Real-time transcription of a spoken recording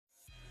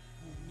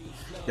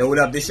Yo, what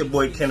up? This your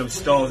boy Kenneth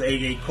Stones,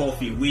 a.k.a.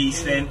 Coffee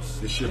Weaston.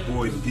 This your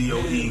boy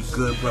D.O.E.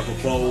 Good Brother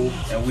Bowl.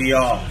 And we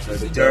are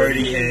the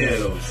Dirty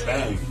Hills.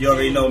 You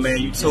already know, man,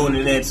 you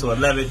tuning in to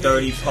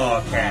 11:30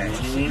 podcast.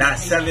 Mm-hmm. Not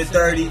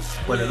 7:30,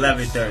 but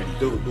 11:30.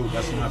 Dude,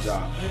 that's my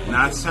job.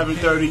 Not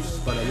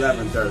 7:30, but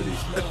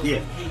 11:30.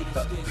 Yeah.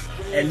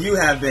 And you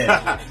have been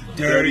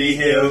Dirty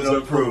Hills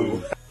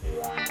approved.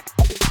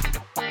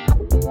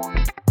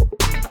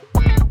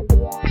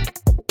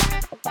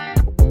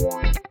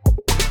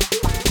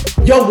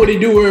 Yo, what it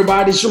do,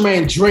 everybody? It's your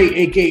man Dre,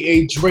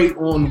 a.k.a. Dre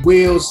on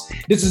Wheels.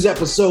 This is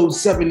episode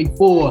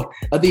 74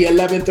 of the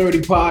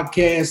 11:30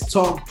 podcast,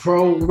 Talk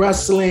Pro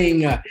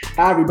Wrestling.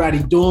 How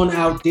everybody doing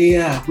out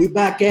there? We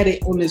back at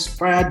it on this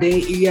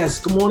Friday.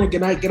 Yes, good morning, good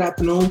night, good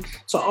afternoon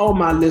to all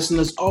my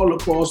listeners all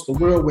across the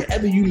world,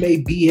 wherever you may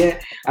be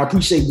at. I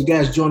appreciate you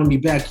guys joining me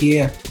back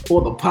here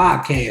for the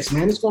podcast,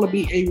 man. It's going to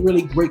be a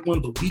really great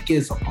one.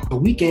 The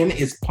weekend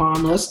is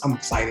upon us. I'm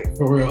excited,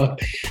 for real.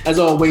 As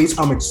always,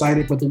 I'm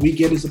excited, but the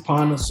weekend is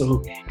upon us,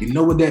 so you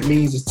know what that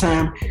means. It's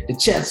time to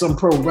chat some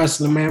pro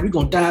wrestling, man. We're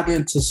gonna dive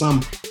into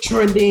some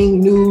trending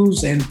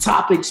news and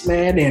topics,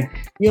 man, and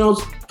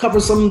cover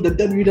some of the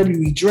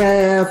WWE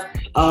Draft,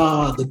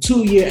 the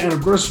 2-year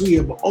anniversary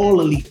of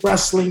All Elite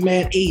Wrestling,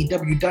 man,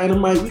 AEW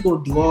Dynamite. We're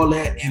gonna do all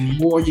that and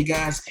more, you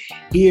guys,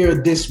 here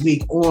this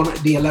week on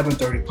the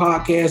 11:30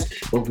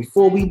 podcast. But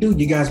before we do,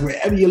 you guys,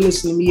 wherever you're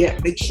listening to me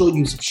at, make sure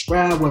you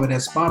subscribe, whether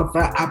that's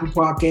Spotify, Apple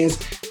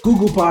Podcasts,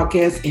 Google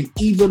Podcasts, and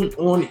even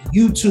on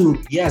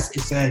YouTube. Yes,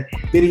 it's a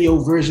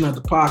video version of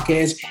the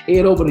podcast.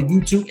 Head over to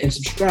YouTube and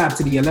subscribe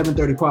to the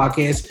 11:30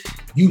 podcast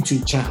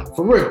YouTube channel.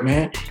 For real,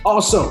 man.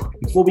 Also,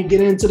 before we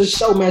get into the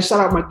show, man, shout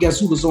out my guest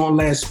who was on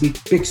last week,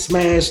 Big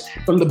Smash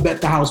from the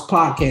Bet the House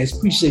podcast.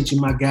 Appreciate you,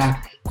 my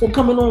guy, for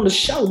coming on the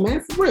show,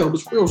 man. For real, it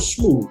was real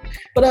smooth.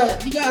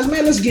 But you guys,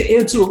 man, let's get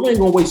into it. We ain't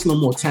gonna waste no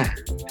more time.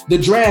 The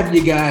draft,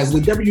 you guys, the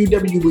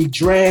WWE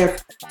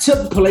Draft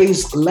took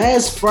place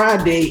last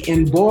Friday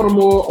in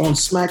Baltimore on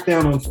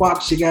SmackDown on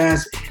Fox, you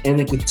guys, and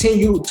it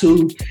continued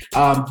to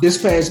this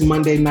past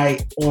Monday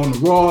night on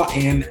Raw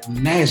in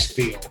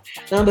Nashville.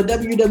 Now, the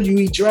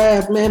WWE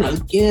Draft, man,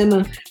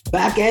 again,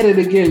 back at it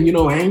again,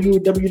 annual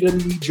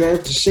WWE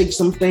Draft to shake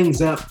some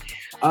things up.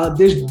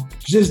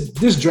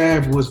 This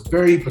draft was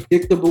very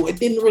predictable. It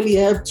didn't really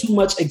have too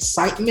much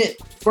excitement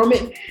from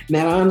it.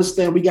 Now, I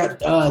understand we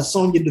got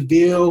Sonya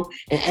Deville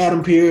and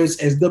Adam Pearce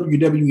as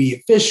WWE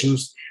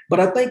officials, but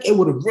I think it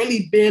would have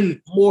really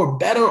been more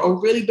better or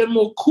really been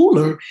more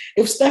cooler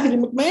if Stephanie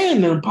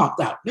McMahon then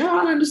popped out. Now,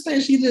 I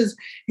understand she just,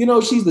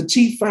 she's the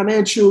chief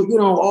financial,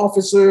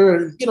 officer,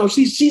 and,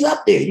 she's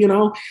up there,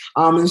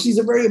 and she's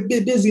a very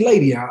busy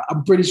lady.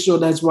 I'm pretty sure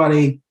that's why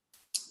they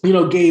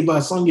gave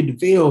Sonya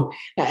Deville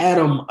and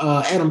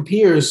Adam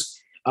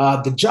Pearce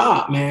the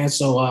job, man.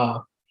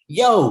 So,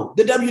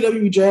 the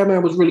WWE Draft,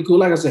 man, was really cool.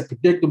 Like I said,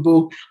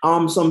 predictable.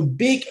 Some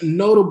big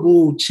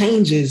notable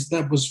changes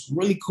that was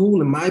really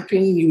cool, in my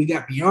opinion. We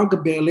got Bianca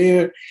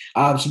Belair.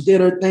 She did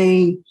her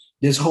thing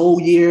this whole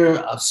year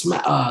of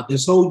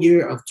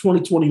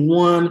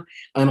 2021,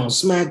 and on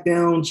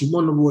SmackDown, she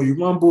won the Royal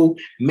Rumble,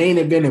 main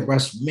event at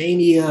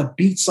WrestleMania,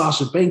 beat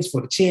Sasha Banks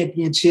for the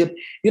championship.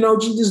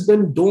 She just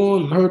been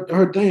doing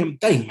her damn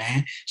thing,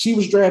 man. She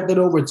was drafted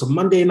over to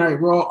Monday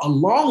Night Raw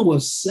along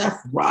with Seth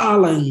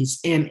Rollins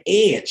and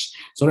Edge.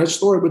 So that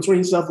story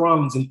between Seth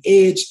Rollins and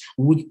Edge,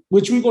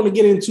 which we're going to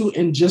get into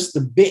in just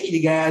a bit,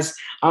 you guys,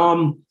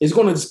 is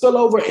going to spill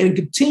over and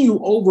continue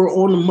over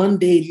on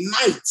Monday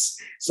nights.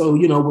 So,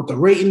 with the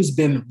ratings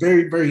been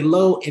very, very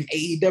low, and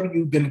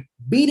AEW been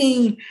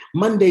beating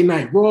Monday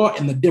Night Raw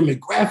and the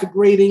demographic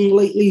rating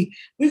lately,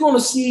 we're going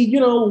to see,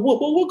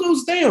 what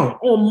goes down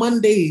on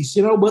Mondays,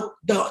 but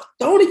the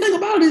only thing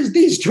about it is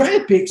these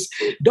draft picks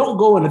don't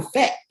go in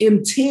effect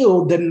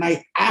until the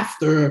night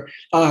after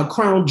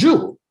Crown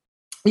Jewel.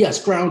 Yes,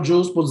 Crown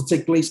Jewel is supposed to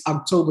take place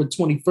October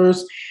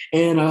 21st,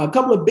 and a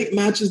couple of big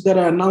matches that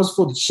are announced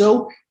for the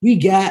show. We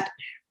got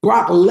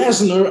Brock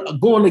Lesnar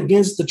going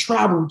against the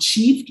Tribal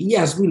Chief.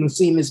 Yes, we've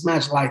seen this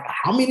match like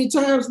how many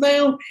times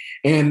now?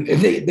 And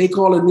they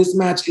calling this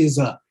match this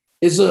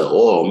is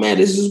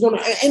gonna,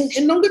 and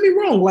don't get me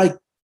wrong, like,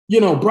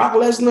 Brock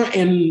Lesnar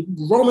and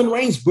Roman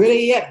Reigns, where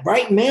they at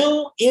right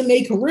now in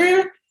their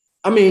career?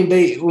 I mean,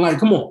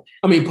 come on.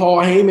 I mean, Paul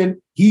Heyman,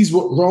 he's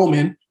with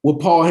Roman, what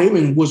Paul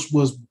Heyman was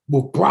with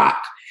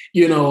Brock.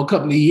 A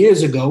couple of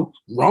years ago,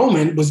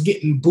 Roman was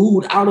getting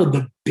booed out of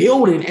the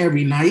building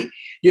every night,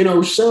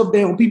 shoved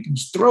down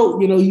people's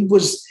throat. He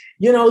was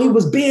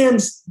being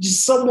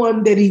just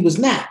someone that he was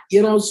not,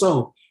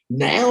 So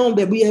now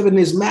that we having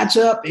this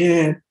matchup,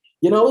 and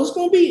it's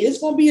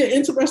gonna be an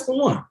interesting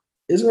one.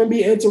 It's gonna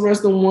be an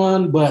interesting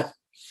one, but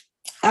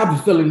I have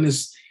a feeling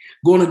this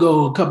going to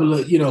go a couple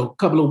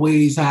of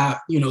ways how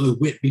it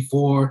went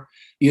before,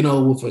 with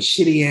a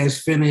shitty ass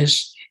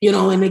finish.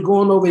 And they're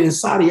going over in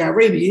Saudi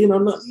Arabia,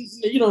 no,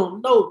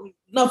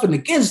 nothing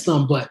against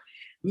them, but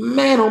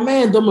man, oh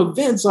man, them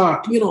events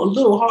are, a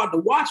little hard to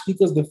watch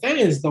because the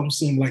fans don't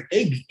seem like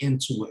they be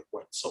into it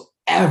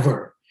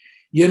whatsoever.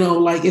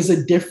 Like it's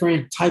a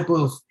different type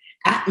of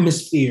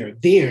atmosphere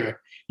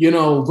there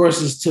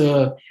versus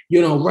to,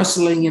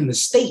 wrestling in the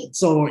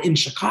States or in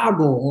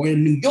Chicago or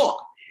in New York.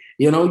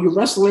 You're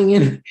wrestling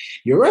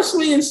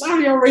in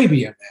Saudi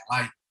Arabia,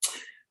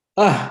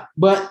 man.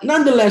 But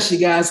nonetheless, you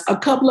guys, a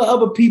couple of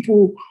other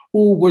people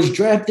who was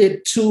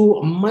drafted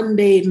to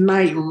Monday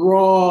Night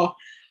Raw.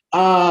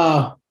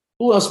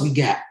 Who else we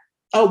got?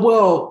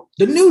 Well,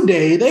 the New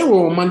Day, they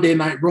were on Monday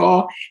Night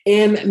Raw,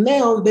 and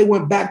now they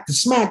went back to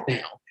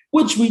SmackDown,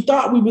 which we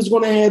thought we was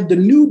going to have the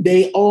New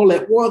Day all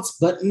at once,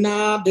 but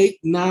nah.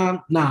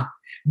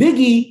 Big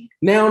E,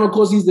 now, and of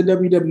course, he's the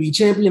WWE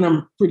champion.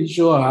 I'm pretty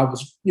sure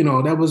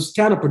that was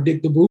kind of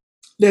predictable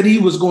that he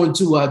was going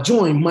to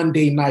join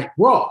Monday Night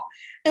Raw,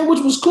 and which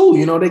was cool.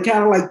 They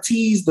kind of like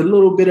teased a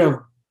little bit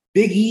of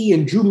Big E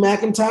and Drew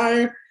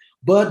McIntyre,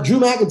 but Drew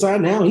McIntyre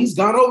now he's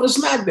gone over to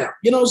SmackDown.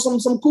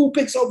 Some cool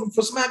picks over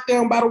for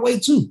SmackDown, by the way,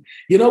 too.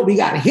 We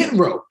got Hit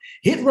Row.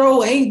 Hit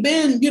Row ain't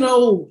been,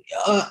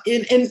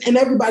 in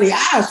everybody's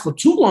eyes for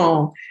too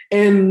long,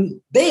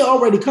 and they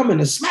already coming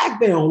to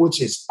SmackDown,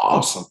 which is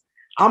awesome.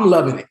 I'm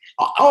loving it.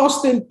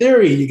 Austin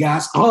Theory, you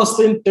guys.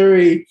 Austin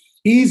Theory,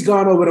 he's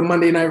gone over to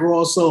Monday Night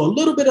Raw. So a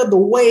little bit of the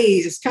way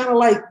is kind of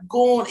like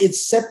going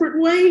its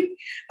separate way,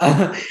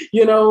 I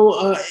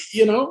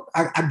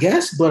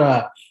guess.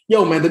 But,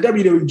 man, the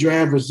WWE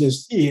Draft was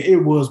just,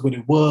 it was what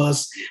it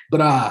was.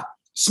 But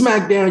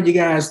SmackDown, you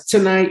guys,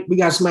 tonight, we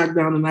got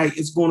SmackDown tonight.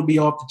 It's going to be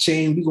off the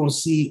chain. We're going to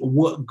see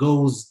what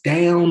goes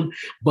down.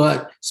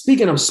 But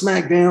speaking of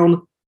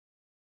SmackDown,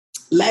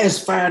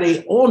 last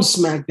Friday on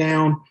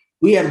SmackDown,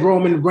 we had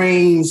Roman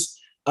Reigns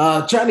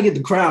trying to get the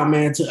crowd,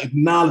 man, to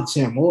acknowledge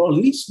him. Or at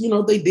least,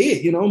 they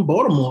did, in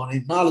Baltimore. They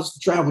acknowledged the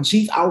tribal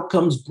chief. Out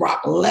comes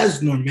Brock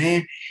Lesnar,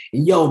 man.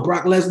 And,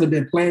 Brock Lesnar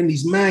been playing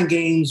these mind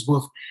games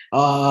with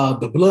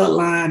the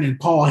Bloodline and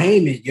Paul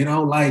Heyman,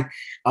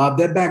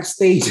 that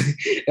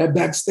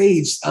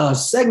backstage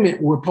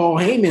segment with Paul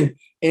Heyman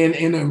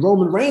and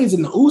Roman Reigns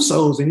and the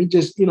Usos, and he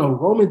just,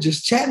 Roman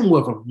just chatting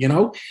with him,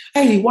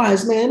 hey,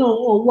 wise man,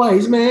 oh,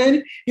 wise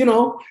man, you're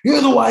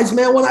the wise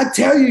man when I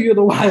tell you're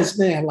the wise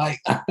man.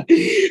 Like, Paul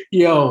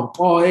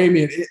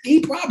Heyman, he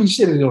probably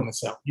shitted on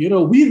himself,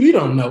 we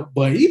don't know,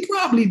 but he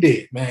probably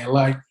did, man.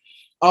 Like,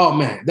 oh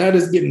man, that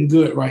is getting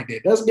good right there.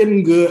 That's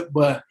getting good,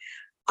 but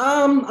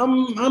I'll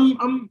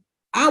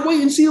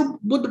wait and see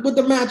what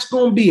the match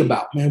gonna be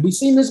about, man. We've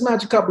seen this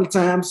match a couple of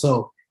times,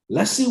 so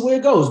let's see where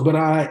it goes. But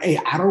I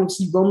don't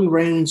see Roman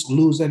Reigns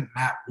losing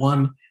not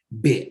one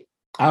bit.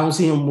 I don't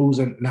see him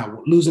losing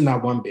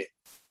not one bit.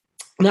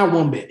 Not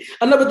one bit.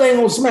 Another thing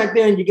on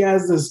SmackDown, you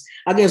guys, is,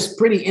 I guess,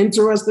 pretty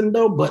interesting,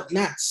 though, but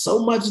not so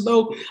much,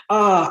 though.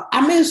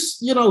 I miss,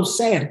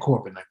 sad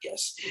Corbin, I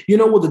guess.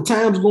 With the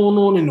times going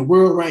on in the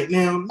world right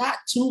now, not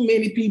too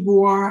many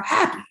people are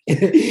happy,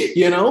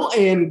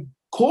 and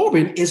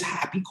Corbin is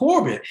happy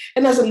Corbin.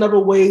 And that's another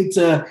way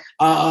to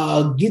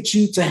get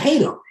you to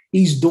hate him.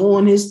 He's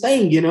doing his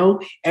thing,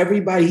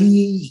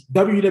 Everybody,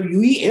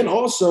 WWE and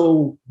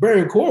also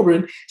Baron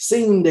Corbin,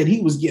 saying that he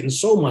was getting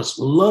so much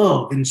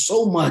love and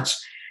so much,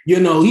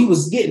 he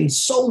was getting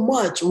so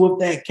much with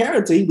that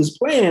character he was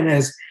playing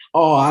as,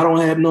 oh, I don't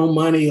have no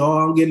money, oh,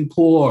 I'm getting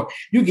poor.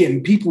 You're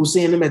getting people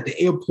seeing him at the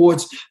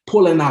airports,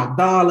 pulling out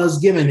dollars,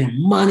 giving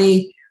him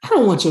money. I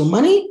don't want your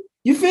money.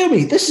 You feel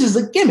me? This is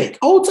a gimmick.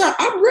 Whole time,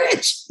 I'm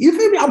rich. You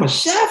feel me? I'm a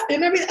chef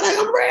and everything. Like,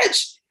 I'm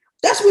rich.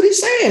 That's what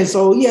he's saying.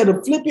 So he had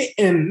to flip it,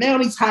 and now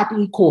he's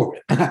happy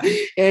Corbin.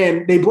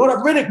 And they brought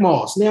up Riddick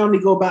Moss. Now they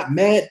go about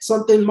Mad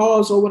something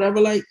Moss or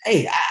whatever. Like,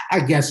 hey,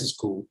 I guess it's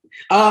cool.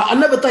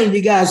 Another thing,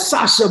 you guys,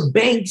 Sasha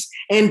Banks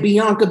and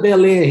Bianca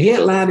Belair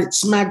headlined at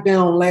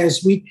SmackDown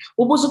last week.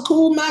 It was a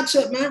cool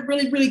matchup, man.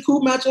 Really, really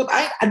cool matchup.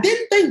 I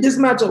didn't think this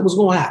matchup was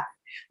going to happen.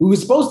 We were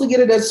supposed to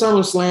get it at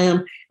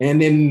SummerSlam, and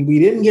then we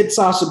didn't get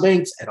Sasha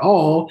Banks at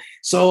all.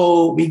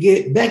 So we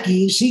get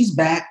Becky. She's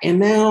back. And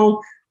now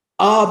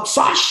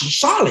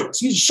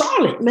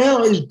Charlotte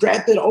now is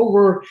drafted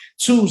over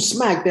to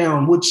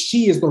SmackDown, which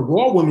she is the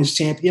Raw Women's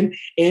Champion,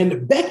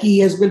 and Becky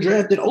has been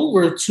drafted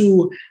over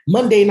to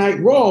Monday Night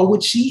Raw,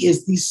 which she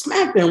is the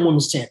SmackDown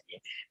Women's Champion.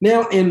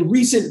 Now, in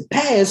recent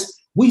past,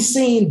 we've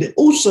seen the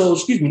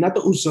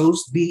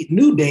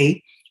New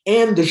Day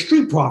and the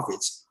Street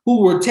Profits, who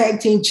were tag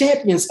team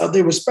champions of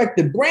their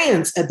respective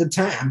brands at the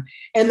time,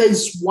 and they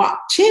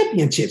swapped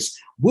championships.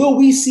 Will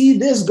we see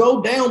this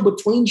go down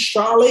between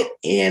Charlotte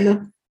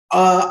and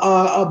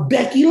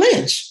Becky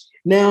Lynch?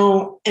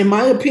 Now, in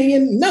my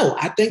opinion, no.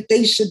 I think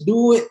they should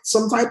do it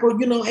some type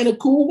of, in a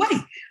cool way.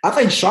 I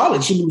think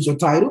Charlotte should lose her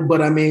title,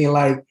 but I mean,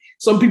 like,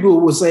 some people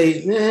would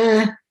say,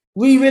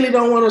 we really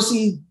don't want to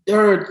see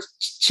her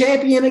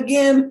champion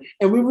again,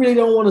 and we really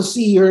don't want to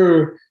see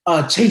her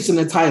chasing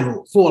the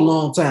title for a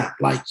long time.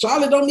 Like,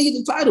 Charlotte don't need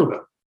the title,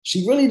 though.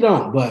 She really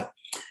don't, but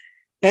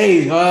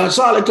hey,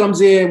 Charlotte comes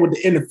in with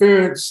the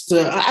interference.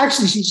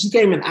 Actually, she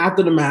came in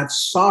after the match.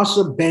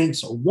 Sasha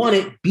Banks won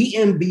it,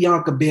 beating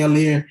Bianca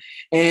Belair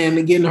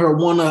and getting her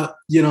one up,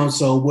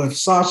 So with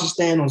Sasha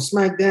staying on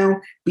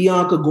SmackDown,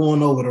 Bianca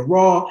going over to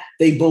Raw,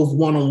 they both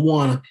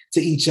one-on-one to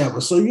each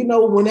other. So,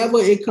 whenever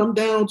it come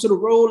down to the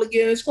roll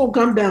again, it's going to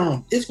come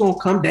down. It's going to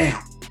come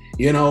down.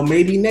 You know,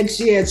 maybe next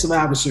year at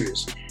Survivor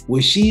Series,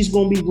 where she's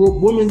going to be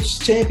women's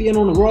champion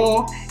on the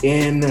Raw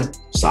and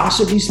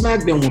Sasha be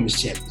SmackDown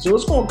women's champion. So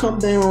it's going to come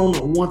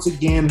down once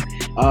again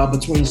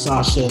between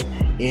Sasha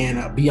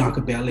and Bianca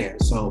Belair.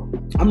 So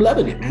I'm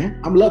loving it, man.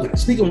 I'm loving it.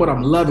 Speaking of what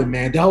I'm loving,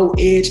 man, the whole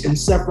Edge and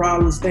Seth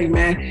Rollins thing,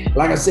 man,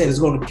 like I said, it's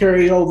going to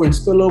carry over and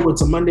spill over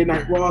to Monday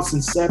Night Raw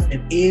since Seth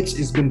and Edge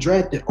has been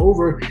drafted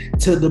over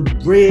to the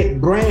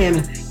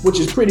brand, which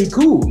is pretty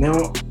cool.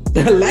 Now,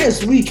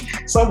 last week,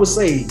 some would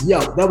say, yo,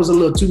 that was a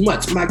little too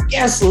much. My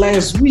guest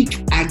last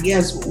week, I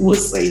guess, would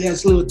say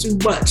that's a little too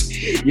much.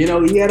 You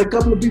know, he had a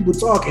couple of people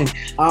talking.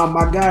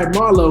 My guy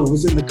Marlo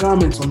was in the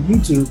comments on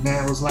YouTube,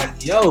 man, was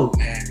like, yo,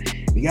 man,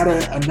 we got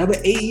another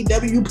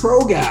AEW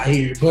pro guy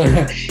here.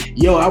 But,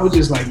 yo, I was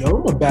just like, yo,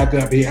 I'm going to back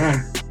up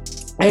here.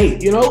 Hey,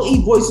 you know,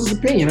 he voiced his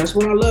opinion. That's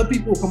when I love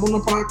people who come on the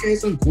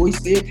podcast and voice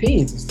their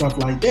opinions and stuff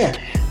like that.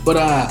 But,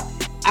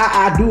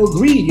 I do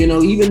agree, you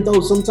know, even though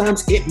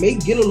sometimes it may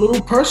get a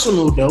little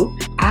personal, though,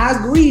 I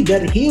agree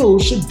that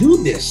heels should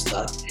do this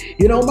stuff.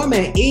 You know, my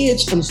man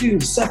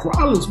Seth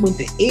Rollins went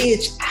to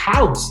Edge's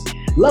house.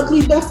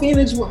 Luckily, Beth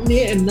Phoenix wasn't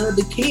there and none of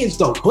the kids,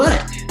 though. But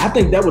I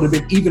think that would have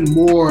been even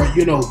more,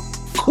 you know,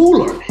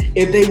 cooler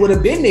if they would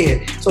have been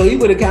there. So he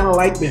would have kind of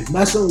like been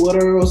messing with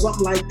her or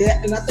something like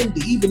that. And I think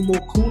the even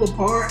more cooler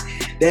part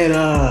that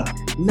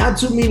not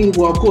too many,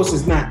 well, of course,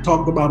 it's not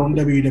talked about on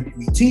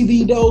WWE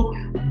TV, though,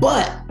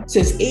 but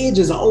since Edge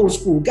is an old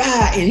school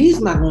guy and he's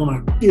not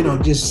going to, you know,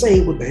 just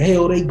say what the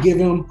hell they give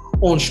him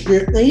on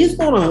script. And he's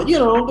going to, you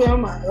know, okay,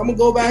 I'm going to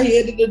go back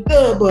here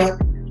to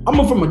but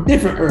I'm from a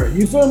different earth.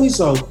 You feel me?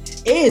 So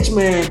Edge,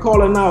 man,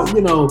 calling out,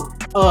 you know,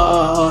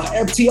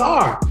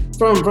 FTR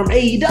from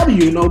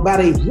AEW, you know, by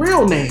their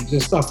real names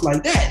and stuff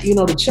like that, you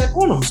know, to check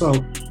on them. So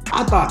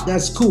I thought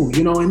that's cool,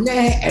 you know, and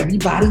then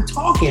everybody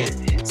talking.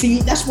 See,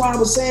 that's why I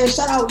was saying,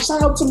 shout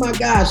out to my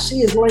guy,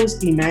 Shiz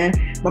Lansky, man.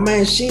 My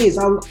man Shiz,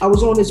 I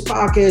was on this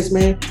podcast,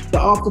 man, the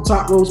Off the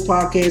Top Ropes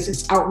podcast.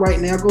 It's out right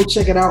now. Go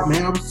check it out,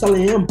 man. I was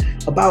telling him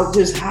about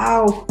just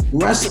how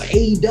wrestling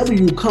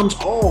AEW comes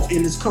off,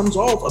 and it comes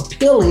off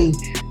appealing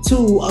to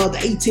the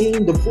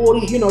 18 to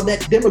 40, you know, that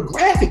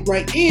demographic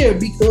right there,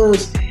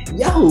 because,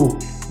 yo,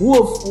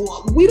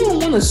 we don't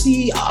want to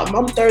see,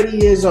 I'm 30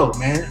 years old,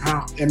 man.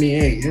 I mean,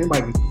 hey,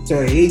 anybody can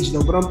tell your age,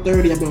 though, but I'm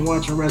 30. I've been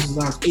watching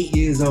wrestling since I was 8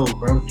 years old,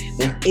 bro.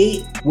 Now,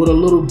 8 with a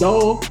little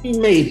dog,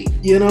 maybe,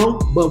 you know,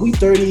 but we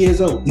 30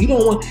 years old. We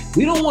don't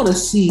want to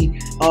see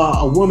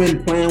a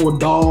woman playing with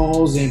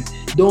dolls and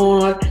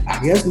doing, I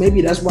guess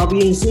maybe that's why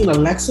we ain't seen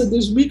Alexa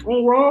this week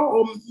on Raw,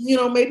 or, you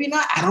know, maybe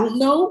not. I don't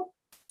know.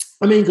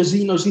 I mean, because,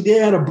 you know, she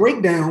did have a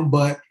breakdown,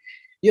 but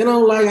you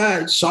know,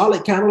 like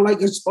Charlotte kind of like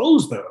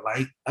exposed her.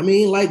 Like, I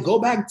mean, like go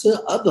back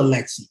to other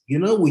Lexi, you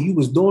know, where you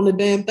was doing the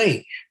damn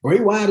thing. Bray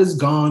Wyatt is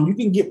gone. You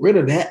can get rid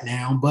of that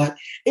now, but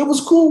it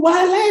was cool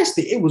while it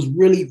lasted. It was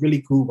really,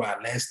 really cool while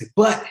it lasted.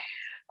 But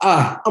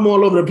I'm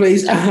all over the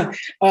place. Yeah,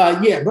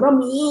 but I'm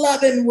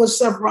loving what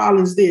Seth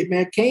Rollins did,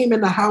 man. Came in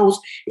the house,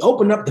 he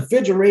opened up the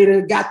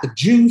refrigerator, got the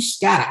juice,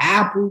 got an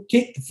apple,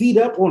 kicked the feet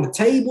up on the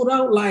table,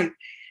 though. Like,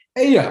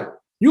 hey, yo.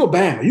 You a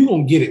bammer. You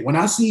gonna get it. When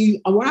I see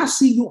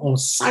you on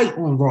site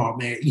on Raw,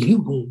 man, you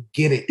gonna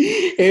get it.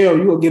 Hell,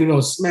 you gonna get it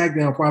on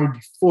SmackDown probably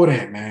before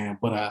that, man.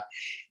 But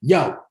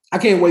yo, I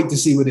can't wait to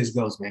see where this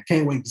goes, man.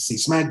 Can't wait to see.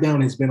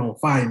 SmackDown has been on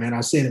fire, man. I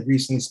said it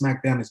recently.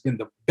 SmackDown has been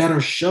the better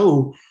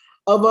show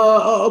of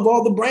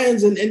all the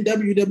brands in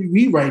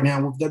WWE right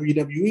now. With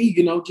WWE,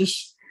 you know,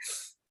 just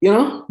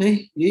trying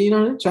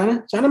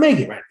to make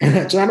it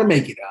right, trying to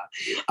make it.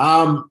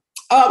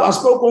 I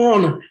spoke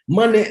on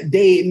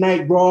Monday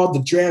Night Raw. The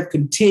draft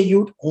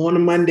continued on the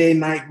Monday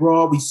Night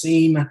Raw. We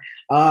seen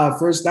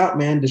first out,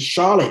 man,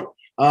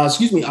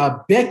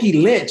 Becky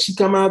Lynch. She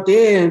come out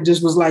there and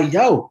just was like,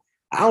 yo,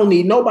 I don't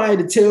need nobody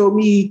to tell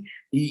me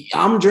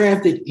I'm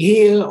drafted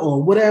here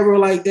or whatever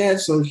like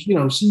that. So, you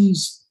know,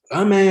 she's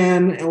a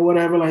man or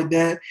whatever like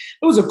that.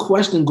 There was a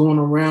question going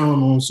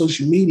around on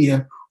social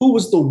media. Who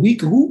is the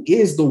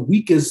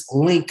weakest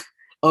link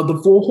of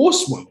the 4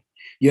 horsewomen?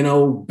 You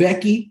know,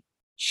 Becky,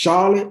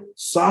 Charlotte,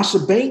 Sasha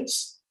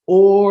Banks,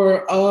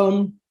 or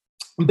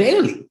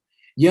Bayley,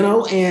 you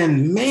know,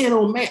 and man,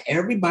 oh man,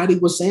 everybody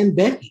was saying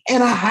Becky.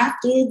 And I have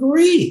to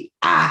agree.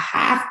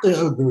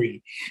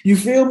 You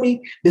feel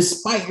me?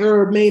 Despite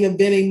her main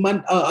eventing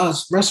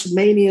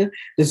WrestleMania,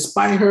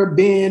 despite her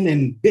being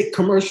in big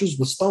commercials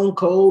with Stone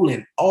Cold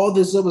and all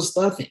this other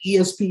stuff and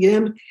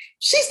ESPN,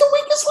 she's the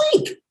weakest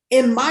link.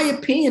 In my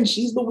opinion,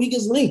 she's the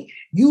weakest link.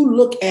 You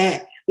look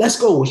at, let's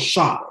go with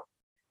Charlotte.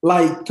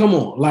 Like, come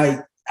on, like,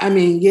 I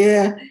mean,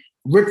 yeah,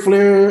 Ric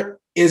Flair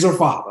is her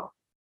father.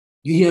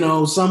 You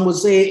know, some would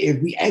say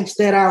if we X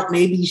that out,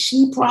 maybe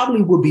she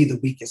probably would be the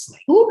weakest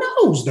link. Who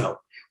knows, though?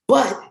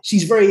 But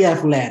she's very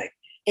athletic.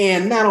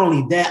 And not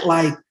only that,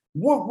 like,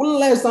 when the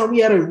last time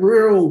we had a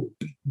real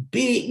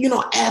big, you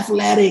know,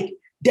 athletic,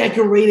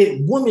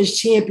 decorated women's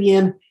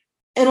champion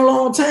in a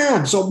long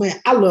time. So, man,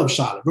 I love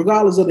Charlotte.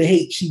 Regardless of the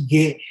hate she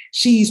get,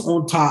 she's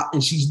on top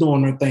and she's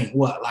doing her thing.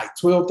 What, like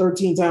 12,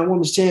 13-time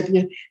women's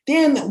champion?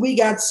 Then we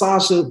got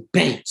Sasha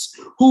Banks,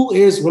 who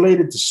is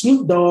related to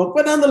Snoop Dogg,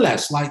 but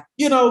nonetheless, like,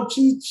 you know,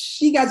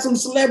 she got some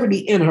celebrity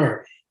in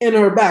her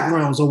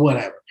backgrounds or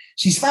whatever.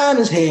 She's fine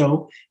as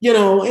hell, you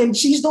know, and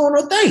she's doing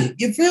her thing.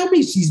 You feel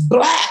me? She's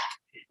black.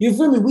 You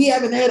feel me? We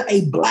haven't had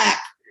a black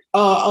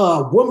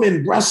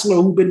woman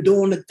wrestler who's been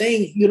doing the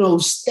thing, you know,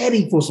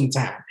 steady for some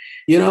time.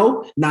 You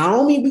know,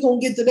 Naomi, we're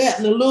going to get to that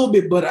in a little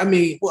bit, but I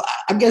mean, well,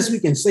 I guess we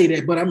can say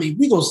that, but I mean,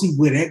 we're going to see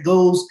where that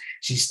goes.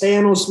 She's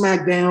staying on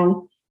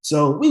SmackDown,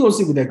 so we're going to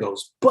see where that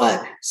goes.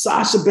 But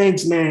Sasha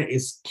Banks, man,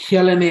 is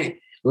killing it,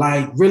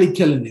 like really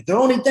killing it. The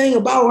only thing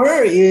about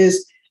her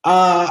is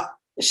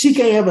she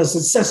can't have a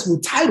successful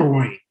title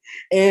reign.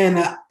 And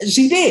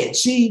she did.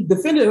 She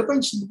defended, I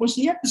think when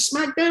she had the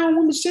SmackDown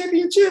Women's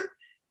Championship,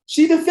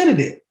 she defended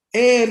it.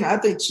 And I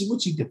think she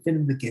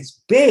defended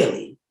against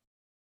Bayley.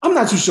 I'm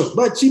not too sure,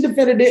 but she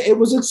defended it. It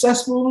was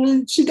successful,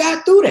 and she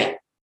got through that.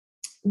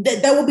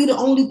 That would be the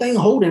only thing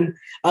holding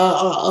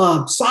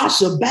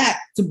Sasha back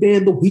to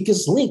being the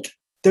weakest link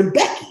to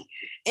Becky.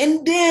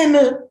 And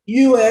then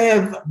you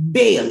have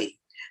Bayley.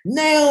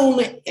 Now,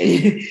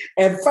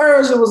 at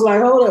first, it was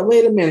like, hold up,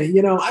 wait a minute.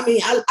 You know, I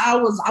mean, I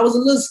was a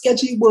little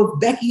sketchy with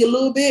Becky a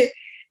little bit,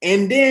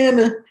 and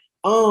then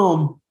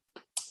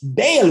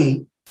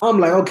Bayley, I'm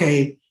like,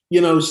 okay,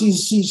 you know,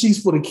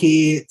 she's for the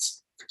kids.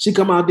 She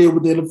come out there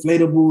with the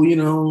inflatable, you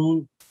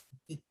know.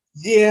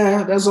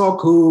 Yeah, that's all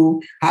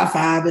cool. High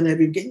five and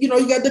everything. You know,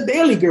 you got the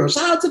Bayley girl.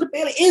 Shout out to the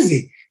Bayley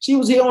Izzy. She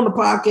was here on the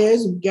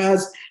podcast. If you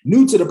guys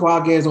new to the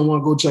podcast and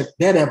want to go check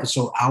that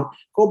episode out,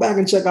 go back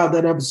and check out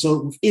that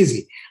episode with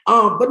Izzy.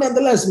 But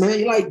nonetheless,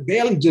 man, like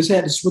Bayley just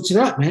had to switch it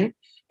up, man.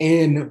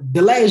 And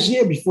the last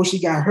year before she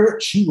got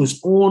hurt, she was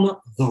on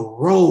the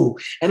road.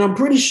 And I'm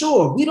pretty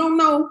sure, we don't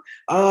know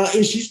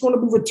if she's going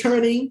to be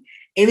returning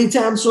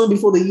anytime soon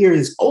before the year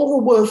is over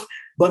with.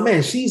 But,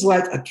 man, she's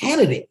like a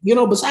candidate, you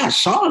know, besides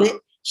Charlotte.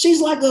 She's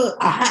like a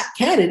hot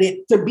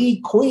candidate to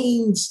be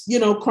Queen's, you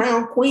know,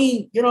 crown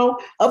queen, you know,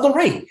 of the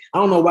ring. I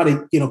don't know why they,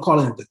 you know, call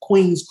it the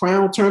Queen's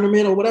Crown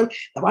Tournament or whatever.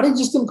 Why they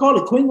just didn't call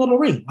it Queen of the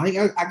Ring? Like,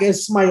 I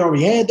guess somebody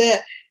already had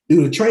that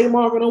due to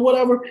trademarking or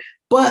whatever.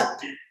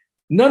 But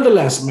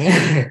nonetheless,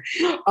 man.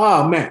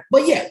 Oh, man.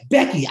 But, yeah,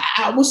 Becky.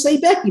 I would say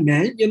Becky,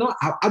 man. You know,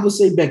 I would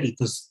say Becky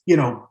because, you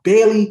know,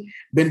 Bayley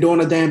been doing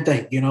a damn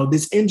thing. You know,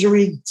 this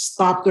injury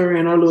stopped her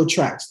in her little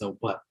tracks, though.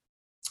 But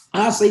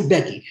I'll say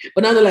Becky.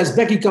 But nonetheless,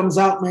 Becky comes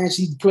out, man.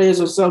 She declares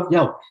herself,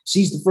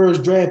 she's the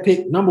first draft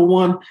pick, number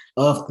 1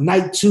 of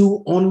night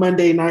 2 on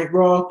Monday Night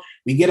Raw.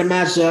 We get a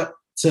matchup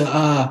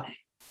to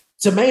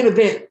main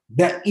event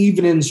that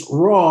evening's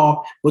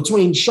Raw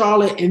between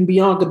Charlotte and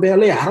Bianca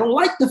Belair. I don't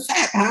like the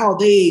fact how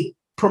they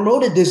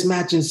promoted this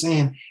match and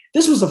saying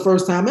this was the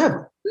first time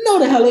ever. No,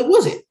 the hell it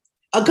wasn't.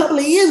 A couple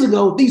of years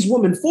ago, these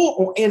women fought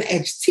on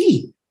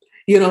NXT.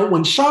 You know,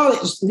 when Charlotte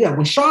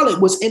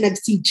was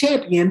NXT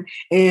champion,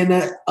 and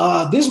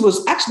this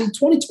was actually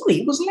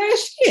 2020. It was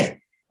last year.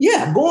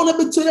 Yeah, going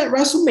up into that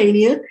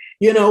WrestleMania,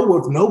 you know,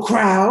 with no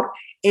crowd,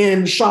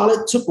 and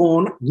Charlotte took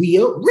on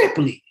Rhea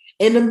Ripley.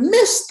 In the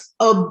midst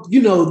of,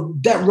 you know,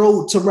 that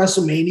road to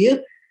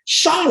WrestleMania,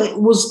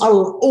 Charlotte was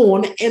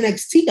on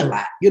NXT a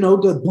lot, you know,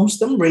 to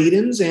boost them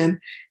ratings and,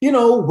 you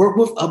know, work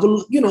with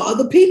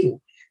other people.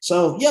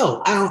 So,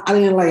 I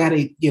didn't like how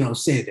they, you know,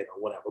 said it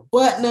or whatever.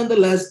 But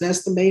nonetheless,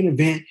 that's the main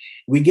event.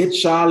 We get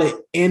Charlotte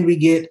and we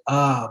get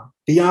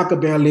Bianca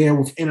Belair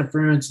with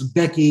interference of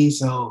Becky.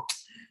 So,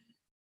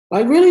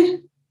 like,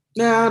 really?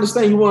 Now, I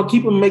understand you want to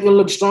keep them, make them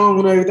look strong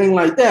and everything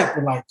like that.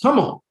 But, like, come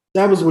on.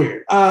 That was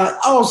weird.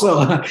 Also,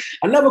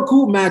 another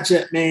cool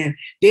matchup, man.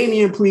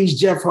 Damian Priest,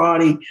 Jeff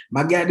Hardy.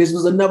 My God, this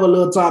was another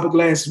little topic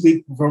last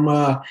week from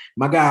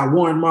my guy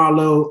Warren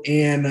Marlowe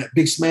and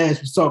Big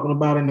Smash was talking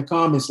about in the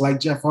comments. Like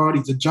Jeff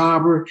Hardy's a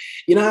jobber.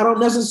 You know, I don't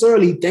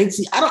necessarily think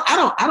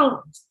I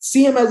don't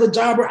see him as a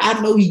jobber. I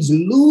know he's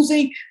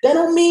losing. That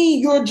don't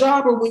mean you're a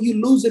jobber when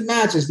you losing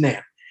matches now.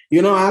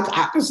 You know,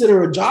 I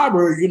consider a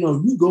jobber. You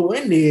know, you go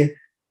in there.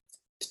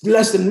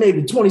 Less than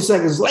maybe 20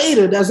 seconds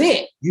later, that's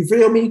it. You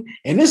feel me?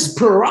 And this is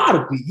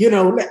periodically, you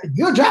know,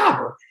 your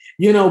jobber,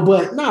 you know,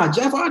 but nah,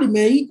 Jeff Hardy,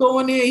 man, he go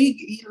in there,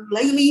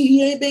 lately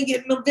he ain't been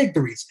getting no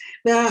victories.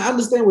 Now, I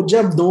understand what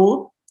Jeff's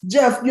doing.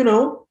 Jeff, you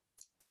know,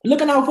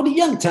 looking out for the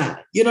young talent,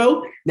 you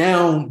know.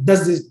 Now,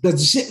 does the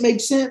shit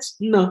make sense?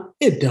 No,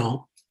 it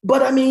don't.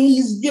 But, I mean,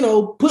 he's, you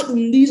know,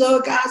 putting these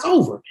other guys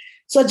over,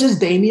 such as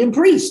Damian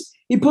Priest.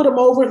 He put him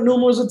over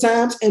numerous of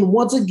times, and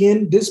once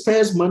again, this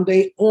past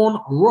Monday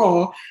on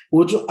Raw,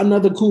 which was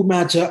another cool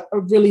matchup,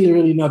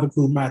 really another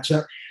cool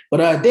matchup.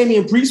 But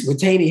Damian Priest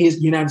retaining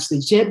his United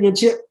States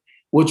Championship,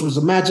 which was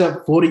a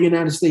matchup for the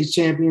United States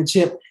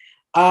Championship.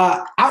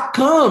 Out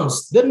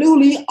comes the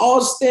newly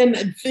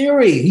Austin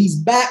Theory. He's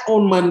back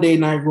on Monday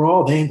Night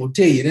Raw. They ain't gonna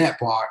tell you that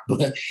part,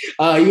 but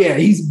yeah,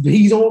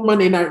 he's on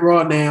Monday Night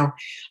Raw now.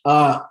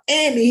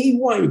 And he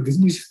won because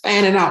he was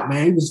fanning out,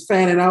 man. He was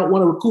fanning out.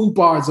 One of the cool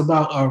parts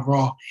about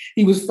Raw,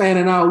 he was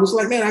fanning out. It was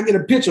like, man, I get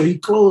a picture. He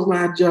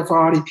clotheslined Jeff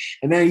Hardy,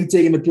 and then he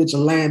taking the picture,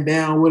 laying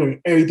down with her,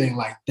 everything.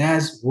 Like,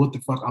 that's what the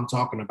fuck I'm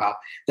talking about.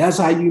 That's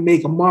how you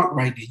make a mark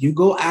right there. You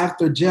go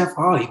after Jeff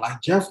Hardy.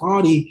 Like, Jeff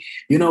Hardy,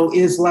 you know,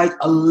 is like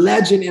a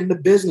legend in the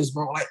business,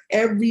 bro. Like,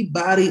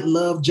 everybody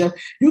loved Jeff.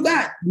 You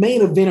got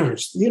main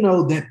eventers, you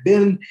know, that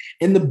been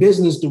in the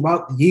business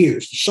throughout the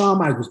years. The Shawn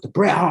Michaels, the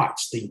Bret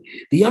Harts,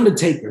 the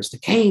Undertakers, the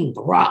Kane,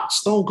 the Rock,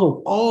 Stone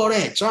Cold, all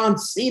that, John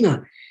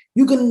Cena.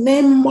 You can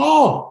name them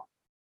all.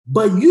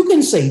 But you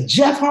can say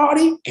Jeff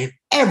Hardy, and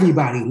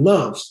everybody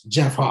loves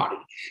Jeff Hardy.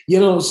 You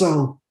know,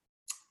 so,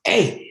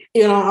 hey,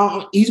 you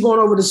know, he's going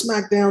over to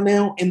SmackDown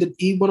now, and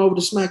he went over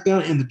to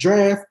SmackDown in the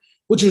draft,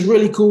 which is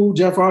really cool.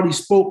 Jeff Hardy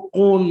spoke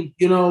on,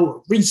 you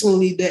know,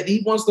 recently that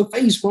he wants to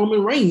face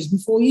Roman Reigns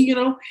before he, you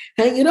know,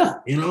 hang it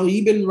up. You know,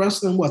 he's been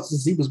wrestling,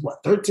 since he was,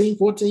 13,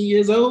 14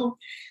 years old?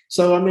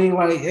 So, I mean,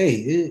 like,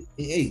 hey,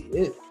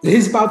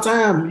 it's about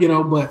time, you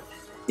know, but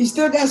he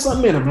still got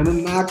something in him,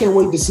 and I can't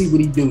wait to see what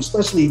he do,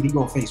 especially if he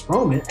gonna face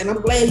Roman. And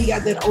I'm glad he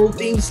got that old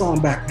theme song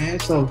back, man.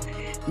 So,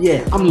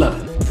 yeah, I'm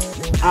loving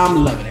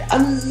it.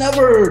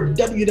 Another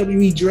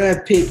WWE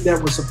draft pick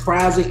that was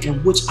surprising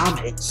and which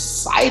I'm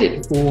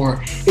excited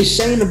for is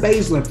Shayna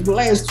Baszler. For the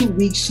last 2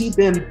 weeks, she's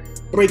been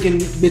breaking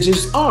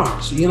bitches'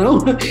 arms, you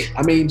know?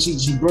 I mean, she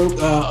broke,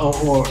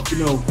 you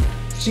know,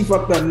 she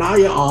fucked up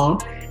Nia arm,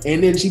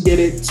 and then she did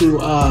it to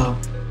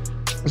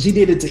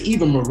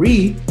Eva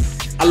Marie.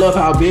 I love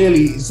how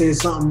Bailey said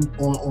something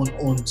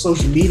on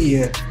social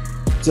media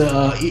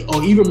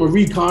or Eva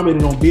Marie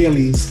commented on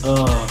Bailey's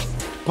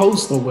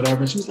post or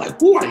whatever. She was like,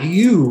 "Who are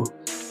you?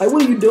 Like,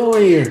 what are you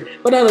doing here?"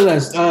 But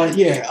nonetheless,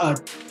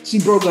 she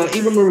broke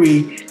Eva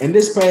Marie. And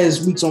this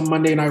past week's on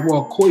Monday Night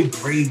Raw, Corey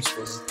Graves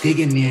was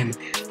digging in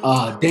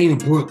Dana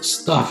Brooke's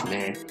stuff,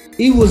 man.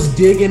 He was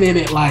digging in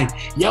it like,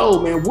 yo,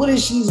 man, what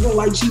is she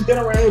like? She's been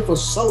around here for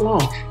so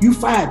long. You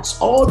fight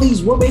all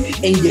these women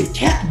and you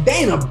kept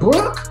Dana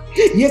Brooke?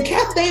 You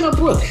kept Dana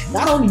Brooke.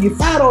 Not only you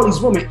fight all these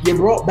women, you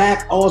brought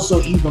back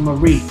also Eva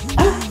Marie.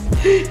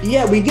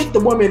 Yeah, we get the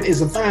woman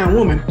is a fine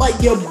woman,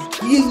 but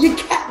you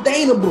kept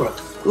Dana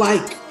Brooke.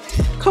 Like,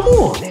 come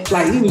on.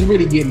 Like, he was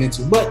really getting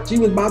into it. But she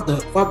was about to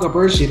fuck up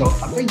her shit. I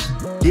think she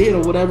did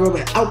or whatever,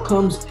 but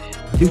outcomes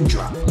do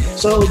drop.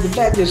 So the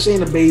fact that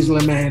Shayna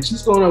Baszler, man,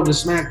 she's going over to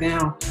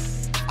SmackDown,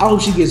 I hope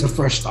she gets a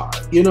fresh start.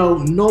 You know,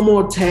 no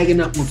more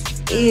tagging up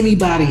with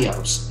anybody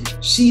else.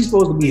 She's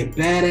supposed to be a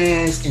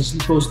badass, and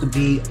she's supposed to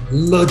be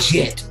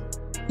legit.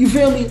 You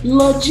feel me?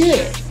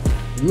 Legit,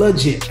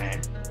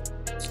 man.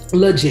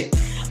 Legit.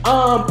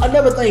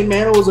 Another thing,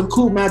 man, it was a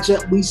cool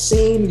matchup. We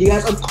seen, you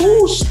guys, a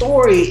cool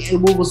story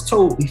and what was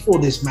told before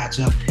this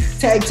matchup.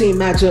 Tag team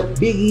matchup,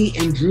 Big E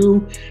and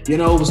Drew, you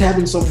know, was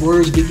having some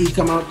words. Big E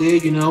come out there,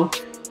 you know,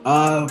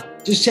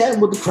 just chatting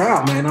with the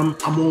crowd, man. I'm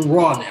on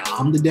Raw now.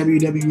 I'm the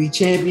WWE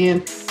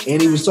champion.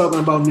 And he was talking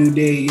about New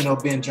Day, you know,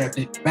 being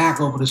drafted back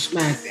over to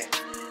SmackDown.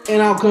 And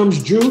out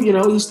comes Drew, you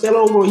know, he's still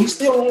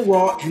on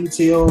Raw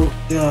until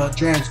the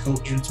drafts go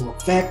into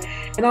effect.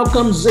 And out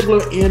comes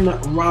Ziggler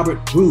and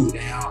Robert Roode.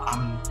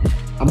 Now,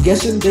 I'm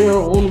guessing they're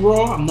on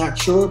Raw. I'm not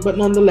sure, but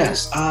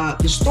nonetheless,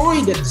 the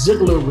story that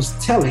Ziggler was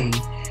telling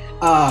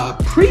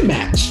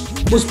pre-match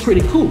was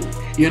pretty cool.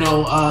 You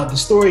know, the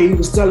story he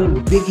was telling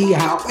with Big E,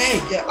 how,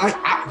 man, yeah, like,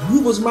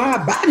 you was my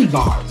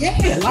bodyguard.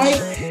 Yeah, like,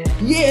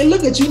 yeah,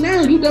 look at you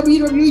now. You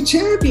WWE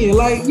champion.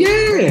 Like,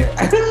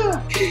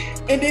 yeah.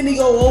 And then he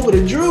go over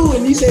to Drew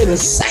and he said the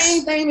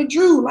same thing to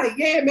Drew. Like,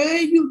 yeah,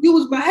 man, you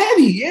was my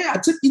heavy. Yeah, I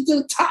took you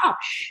to the top.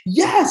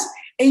 Yes.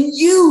 And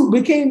you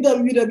became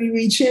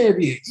WWE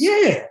champion.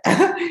 Yeah.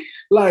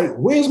 Like,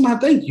 where's my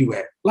thank you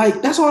at?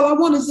 Like, that's all I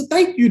want is a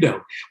thank you,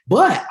 though.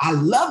 But I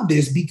love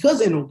this because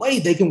in a way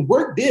they can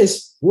work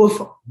this with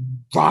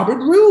Robert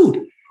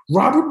Roode.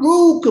 Robert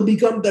Roode could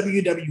become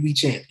WWE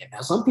champion.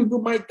 Now, some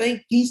people might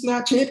think he's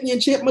not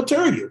championship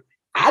material.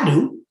 I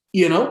do.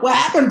 You know, what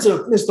happened to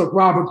Mr.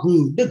 Robert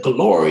Roode, the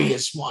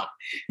glorious one?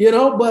 You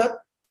know, but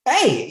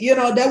hey, you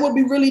know, that would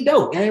be really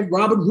dope. And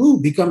Robert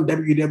Roode become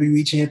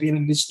WWE champion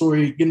in this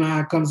story, you know, how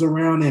it comes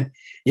around. And,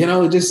 you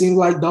know, it just seems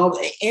like Dolph,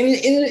 and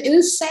it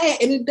is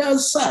sad and it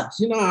does suck.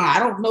 You know, I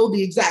don't know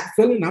the exact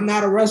feeling. I'm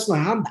not a wrestler.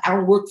 I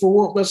don't work for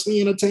World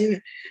Wrestling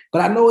Entertainment,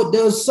 but I know it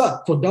does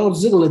suck for Dolph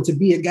Ziggler to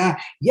be a guy.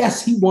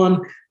 Yes, he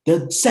won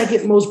the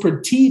second most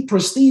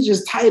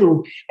prestigious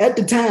title at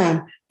the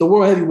time, the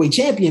World Heavyweight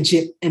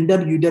Championship in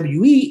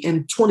WWE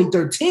in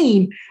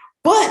 2013,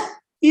 but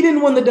he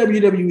didn't win the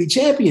WWE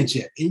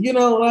Championship. And, you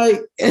know, like,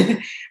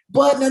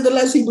 but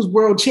nonetheless, he was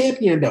world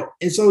champion, though.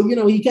 And so, you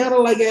know, he kind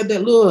of like had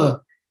that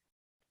little,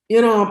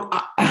 you know,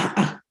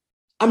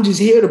 I'm just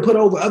here to put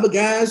over other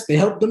guys to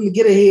help them to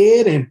get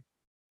ahead, and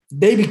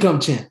they become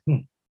champ.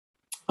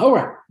 All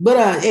right.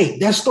 But, hey,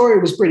 that story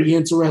was pretty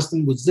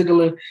interesting with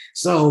Ziggler.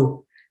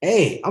 So,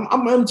 hey,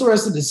 I'm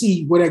interested to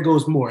see where that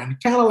goes more. And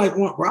kind of like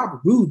want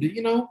Robert Roode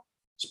to,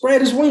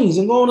 spread his wings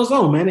and go on his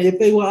own, man, if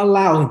they will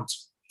allow him to.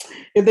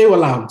 If they will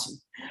allow him to.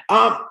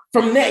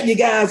 From that, you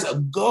guys,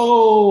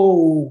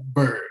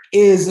 Goldberg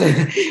is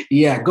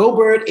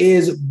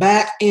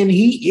back, and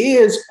he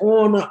is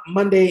on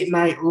Monday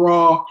Night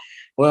Raw.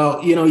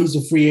 Well, he's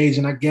a free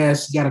agent, I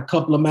guess. He got a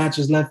couple of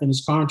matches left in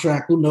his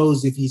contract. Who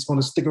knows if he's going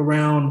to stick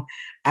around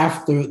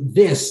after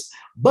this.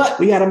 But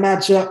we got a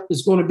matchup.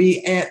 It's going to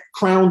be at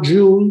Crown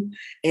Jewel,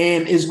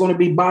 and it's going to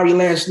be Bobby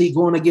Lashley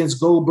going against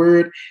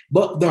Goldberg.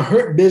 But the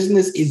Hurt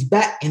Business is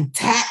back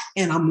intact,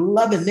 and I'm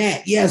loving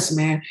that. Yes,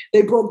 man.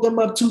 They broke them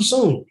up too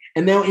soon.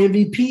 And now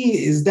MVP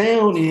is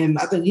down, and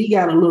I think he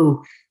got a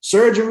little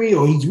surgery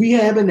or he's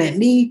rehabbing that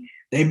knee.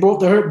 They brought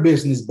the Hurt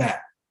Business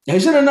back. They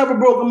should have never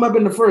broke them up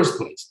in the first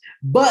place.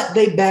 But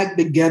they back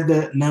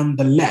together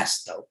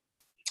nonetheless, though,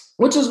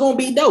 which is going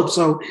to be dope.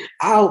 So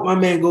I hope my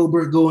man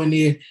Goldberg go in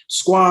there,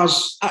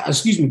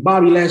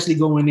 Bobby Lashley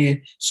go in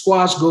there,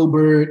 squash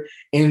Goldberg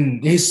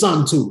and his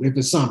son too, if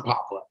his son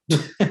pop up.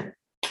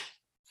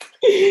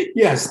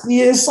 Yes,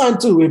 his son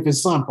too, if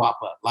his son pop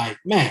up. Like,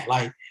 man,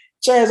 get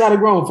your ass out of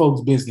grown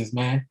folks' business,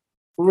 man.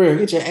 For real,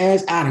 get your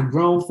ass out of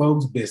grown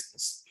folks'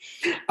 business.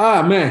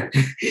 Man.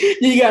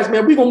 You guys,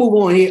 man, we're going to move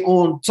on here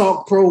on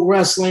Talk Pro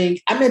Wrestling.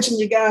 I mentioned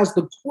you guys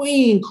the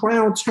Queen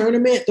Crown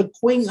Tournament, the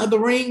Queen of the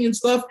Ring and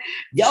stuff.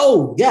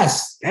 Yo,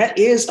 yes, that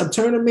is a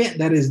tournament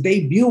that is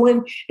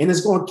debuting, and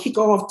it's going to kick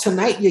off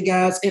tonight, you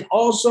guys. And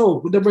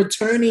also, the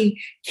returning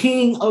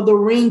King of the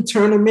Ring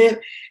tournament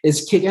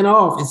is kicking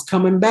off. It's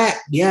coming back.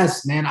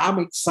 Yes, man, I'm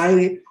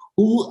excited.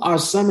 Who are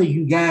some of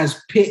you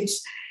guys'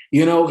 picks,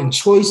 and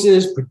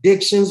choices,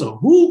 predictions, or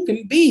who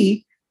can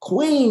be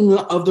Queen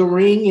of the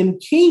Ring and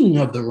King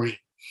of the Ring?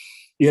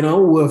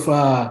 With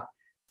I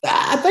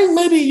think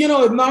maybe,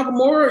 if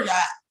Nakamura,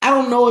 I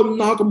don't know if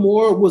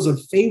Nakamura was a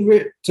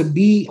favorite to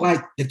be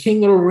like the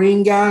King of the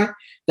Ring guy.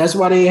 That's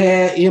why they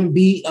had him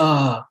beat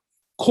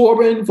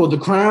Corbin for the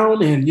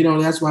crown. And,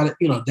 that's why,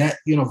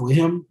 for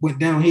him went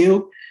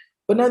downhill.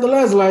 But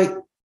nonetheless, I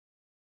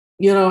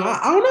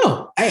don't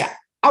know.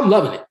 I'm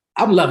loving it.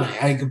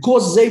 Of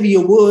course,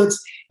 Xavier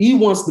Woods, he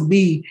wants to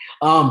be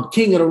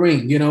King of the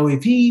Ring.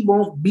 If he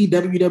won't be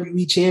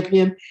WWE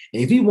champion,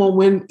 if he won't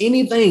win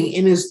anything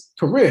in his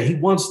career, he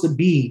wants to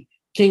be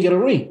King of the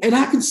Ring. And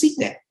I can see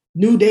that.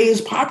 New Day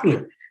is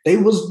popular. They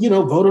was,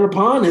 voted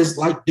upon as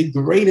like the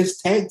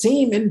greatest tag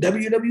team in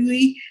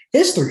WWE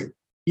history.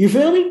 You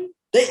feel me?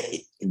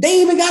 They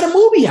even got a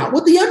movie out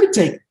with The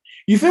Undertaker.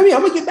 You feel me?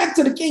 I'm gonna get back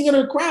to the King of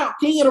the Crown,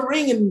 King of the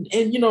Ring, and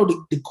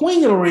the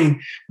Queen of the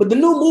Ring. But the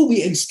new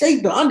movie,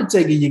 Escape the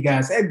Undertaker, you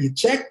guys, have you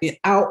checked it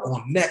out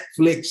on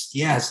Netflix?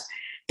 Yes,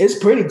 it's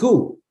pretty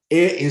cool.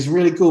 It is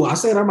really cool. I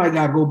said I might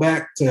gotta go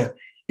back to,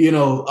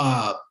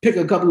 pick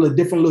a couple of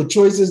different little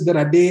choices that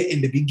I did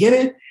in the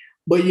beginning.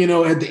 But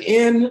at the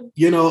end,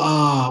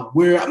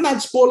 where I'm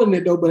not spoiling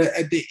it though, but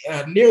at the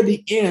near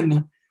the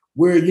end,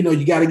 where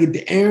you got to get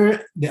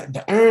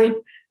the urn,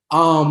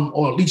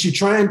 or at least you're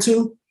trying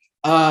to.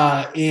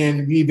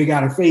 And you either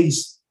got to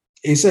face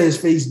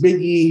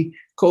Big E,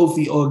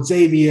 Kofi, or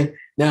Xavier.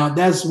 Now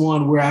that's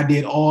one where I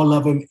did all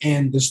of them,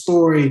 and the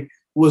story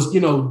was,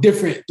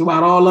 different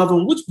throughout all of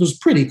them, which was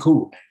pretty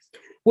cool, man.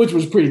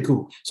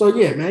 So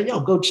yeah, man,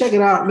 go check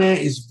it out, man.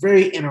 It's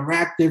very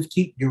interactive.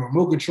 Keep your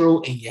remote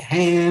control in your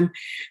hand,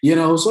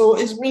 so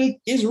it's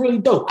really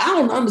dope. I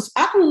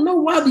don't know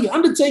why the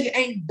Undertaker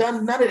ain't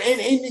done none of it.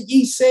 And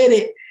he said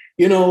it,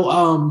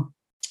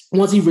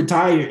 once he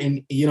retired,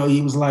 and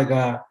he was like,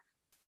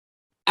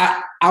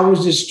 I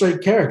was just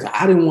straight character.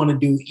 I didn't want to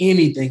do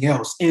anything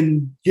else.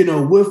 And,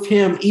 with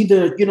him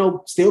either,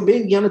 still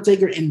being The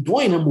Undertaker and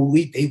doing a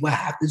movie, they would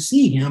have to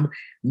see him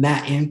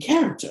not in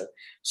character.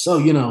 So,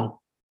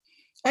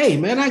 hey,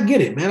 man, I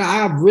get it, man.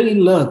 I really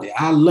loved it.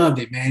 I loved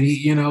it, man.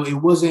 It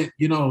wasn't,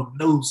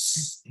 no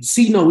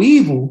see no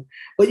evil,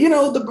 but,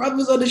 the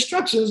Brothers of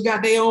Destruction's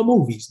got their own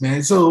movies,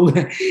 man. So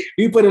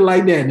we put it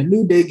like that. And the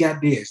New Day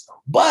got theirs.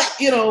 But,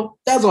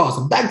 that's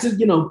awesome. Back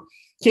to,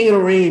 King of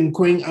the Ring,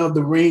 Queen of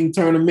the Ring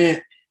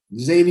tournament.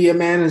 Xavier,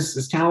 man,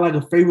 is kind of like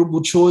a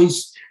favorable choice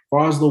as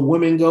far as the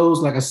women goes.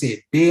 Like I said,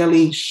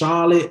 Bayley,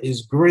 Charlotte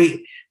is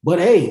great. But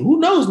hey, who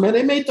knows, man?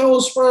 They may throw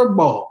a swerve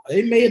ball.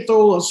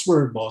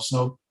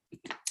 So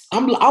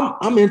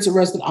I'm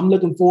interested. I'm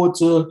looking forward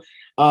to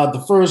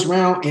the first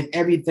round and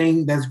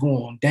everything that's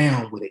going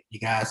down with it, you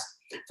guys.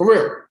 For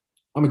real,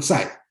 I'm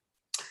excited.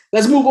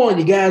 Let's move on,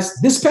 you guys.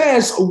 This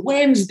past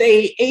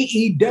Wednesday,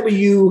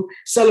 AEW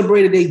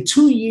celebrated a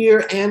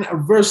 2-year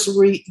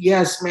anniversary.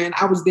 Yes, man,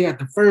 I was there at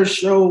the first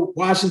show,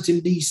 Washington,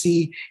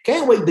 D.C.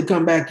 Can't wait to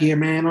come back here,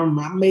 man.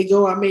 I may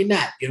go, I may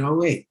not,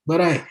 But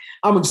hey,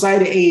 I'm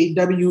excited.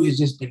 AEW has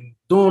just been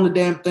doing the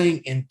damn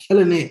thing and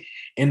killing it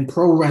in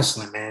pro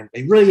wrestling, man.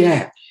 They really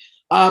have.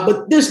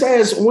 But this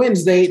past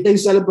Wednesday, they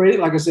celebrated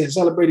a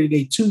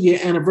 2-year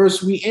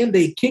anniversary, and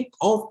they kicked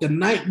off the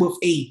night with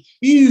a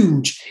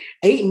huge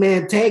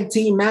 8-man tag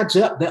team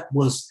matchup that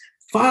was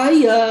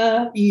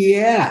fire.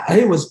 Yeah,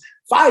 it was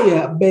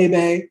Fire,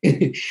 baby.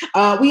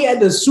 We had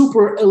the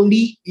Super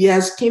Elite,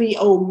 yes, Kenny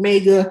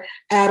Omega,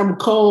 Adam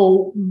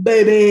Cole,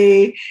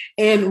 baby.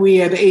 And we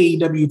had the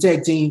AEW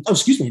tag team. Oh,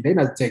 excuse me, they're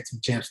not the tag team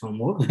champs no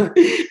more.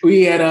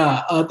 We had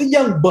the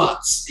Young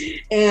Bucks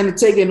and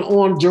taking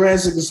on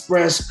Jurassic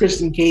Express,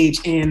 Christian Cage,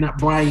 and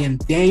Bryan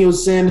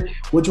Danielson,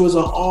 which was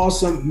an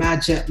awesome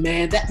matchup,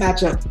 man. That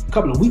matchup a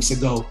couple of weeks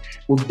ago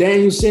with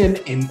Danielson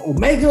and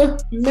Omega,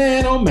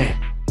 man, oh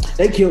man,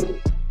 they killed it.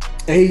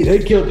 They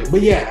killed it.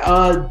 But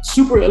yeah,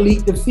 Super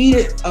Elite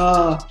defeated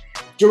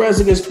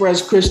Jurassic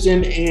Express,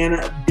 Christian,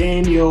 and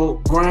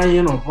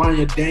Bryan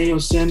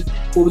Danielson,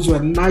 who was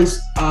a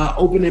nice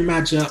opening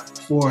matchup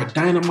for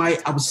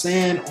Dynamite. I was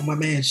saying on my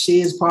man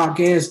Shed's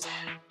podcast,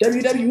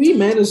 WWE,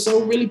 man, is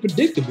so really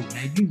predictable,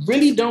 man. You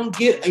really don't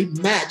get a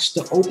match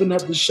to open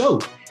up the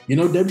show. You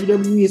know,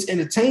 WWE is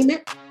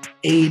entertainment,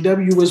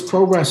 AEW is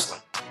pro wrestling.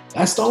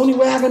 That's the only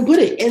way I can put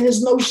it. And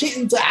there's no shit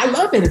into I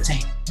love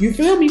entertainment. You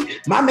feel me?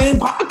 My main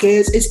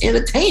podcast is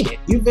entertainment.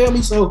 You feel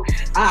me? So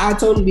I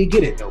totally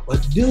get it though.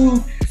 But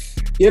dude,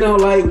 you know,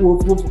 like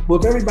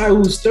with everybody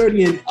who's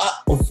 30 and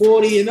up or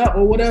 40 and up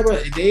or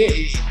whatever,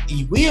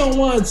 we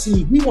want to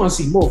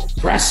see more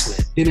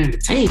wrestling than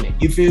entertainment.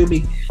 You feel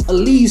me? At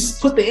least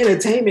put the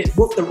entertainment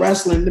with the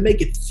wrestling to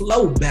make it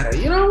flow better.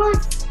 You know,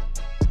 like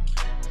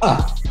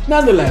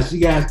nonetheless, you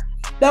guys,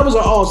 that was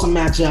an awesome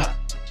matchup.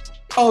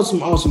 Awesome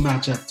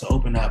matchup to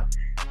open up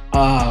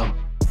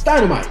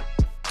Dynamite.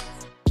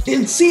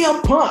 Then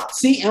CM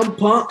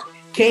Punk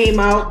came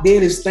out,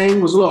 did his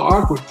thing, was a little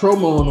awkward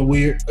promo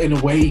in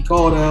a way. He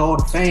called all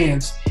the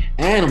fans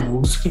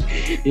animals.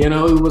 You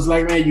know, it was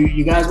like, man,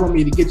 you guys want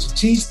me to get your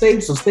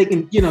cheesesteaks or steak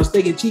and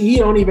cheese? He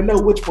don't even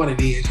know which one it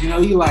is. You know,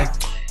 he like,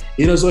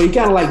 you know, so he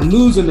kind of like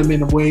losing them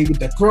in a way with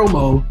the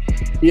promo.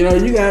 You know,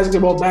 you guys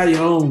can go buy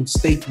your own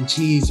steak and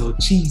cheese or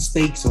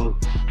cheesesteaks or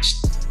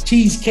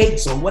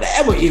cheesecakes or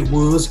whatever it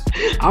was.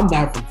 I'm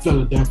not from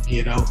Philadelphia,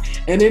 you know.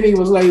 And then he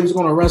was like, he was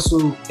going to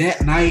wrestle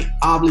that night.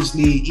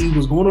 Obviously, he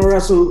was going to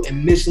wrestle,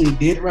 initially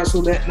did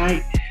wrestle that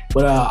night,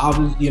 but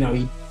obviously, you know,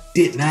 he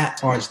did not,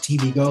 as far as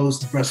TV goes,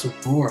 to wrestle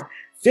for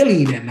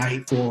Philly that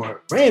night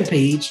for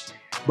Rampage.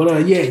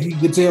 But yeah, you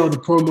could tell the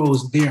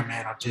promos there,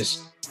 man,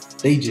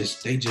 they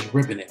just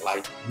ripping it,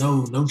 like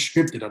no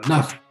scripted or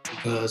nothing,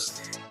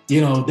 because,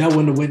 you know, that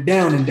wouldn't have went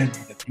down in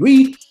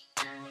WWE.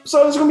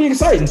 So it's going to be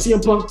exciting.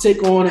 CM Punk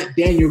take on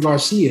Daniel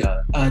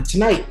Garcia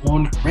tonight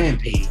on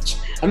Rampage.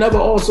 Another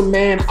awesome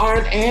man,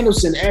 Arn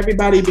Anderson.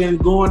 Everybody been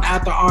going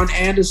after Arn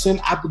Anderson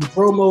after the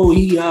promo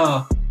he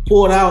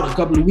pulled out a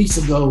couple of weeks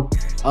ago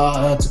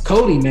to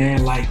Cody,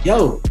 man. Like,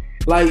 yo,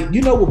 like,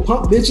 you know what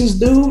punk bitches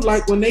do?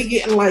 Like when they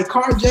getting like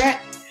carjacked,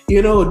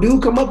 you know, a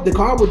dude come up the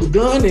car with the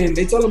gun and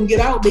they tell them get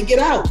out, they get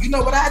out. You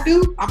know what I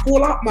do? I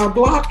pull out my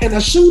Glock and I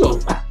shoot them.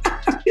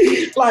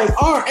 Like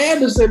Arn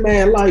Anderson,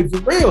 man, like for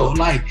real,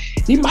 like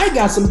he might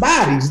got some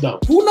bodies though.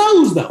 Who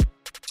knows though?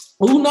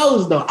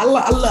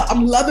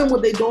 I'm loving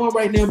what they're doing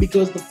right now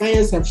because the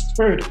fans have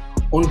turned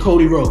on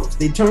Cody Rhodes.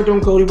 They turned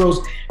on Cody Rhodes.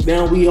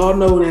 Now we all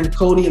know that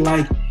Cody,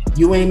 like,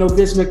 you ain't no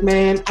Vince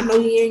McMahon. I know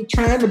he ain't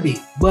trying to be,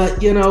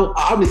 but you know,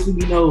 obviously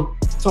we know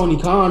Tony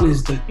Khan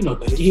is the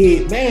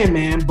head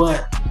man.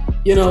 But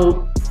you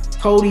know,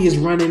 Cody is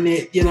running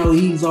it. You know,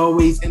 he's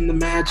always in the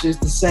matches.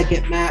 The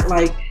second match,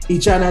 like he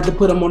try not to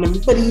put him on him,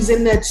 but he's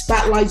in that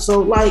spotlight. So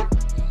like,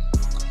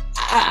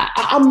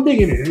 I'm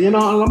digging it. You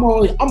know, I'm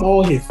all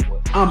here for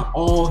it. I'm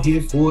all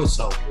here for it.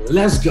 So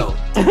let's go.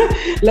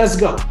 Let's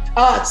go.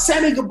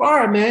 Sammy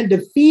Guevara, man,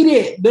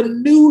 defeated the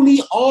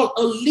newly All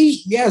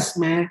Elite. Yes,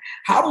 man.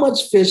 How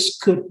much fish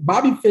could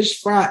Bobby Fish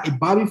fry if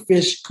Bobby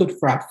Fish could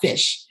fry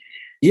fish?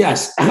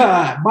 Yes,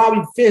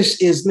 Bobby Fish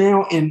is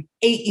now in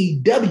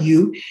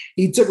AEW.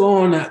 He took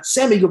on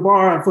Sammy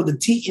Guevara for the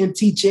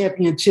TNT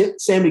Championship.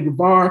 Sammy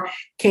Guevara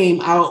came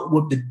out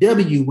with the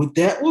W with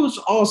that. It was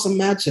an awesome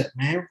matchup,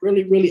 man.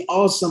 Really, really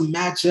awesome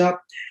matchup.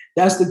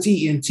 That's the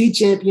TNT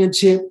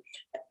Championship.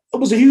 It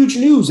was a huge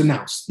news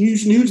announced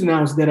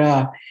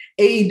that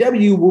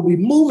AEW will be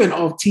moving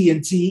off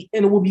TNT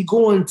and it will be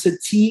going to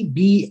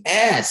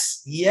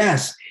TBS.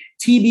 Yes.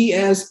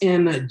 TBS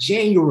in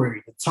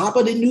January, the top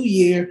of the new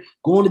year,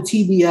 going to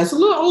TBS, a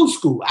little old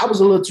school. I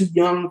was a little too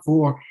young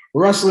for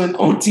wrestling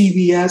on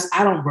TBS.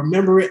 I don't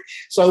remember it.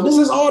 So this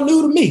is all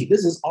new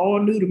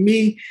to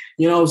me.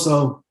 You know,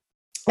 so,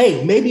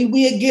 hey, maybe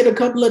we'll get a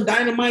couple of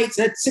Dynamites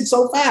at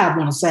 6:05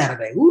 on a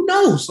Saturday. Who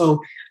knows?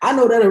 So I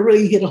know that'll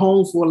really hit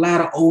home for a lot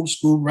of old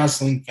school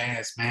wrestling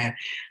fans, man,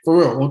 for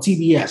real, on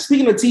TBS.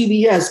 Speaking of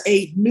TBS,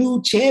 a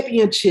new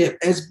championship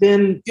has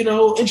been, you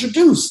know,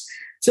 introduced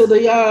to the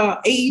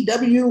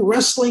AEW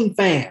wrestling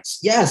fans.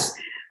 Yes,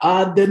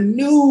 the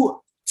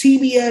new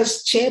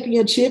TBS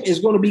championship is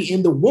going to be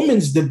in the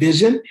women's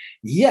division.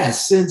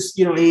 Yes, since,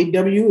 you know,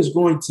 AEW is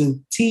going to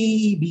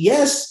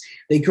TBS,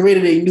 they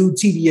created a new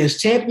TBS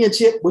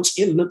championship, which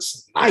it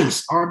looks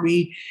nice.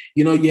 RB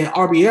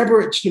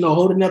Everett, you know,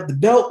 holding up the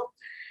belt.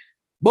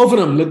 Both of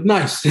them look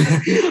nice.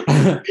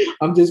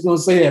 I'm just going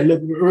to say that.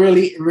 Look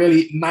really,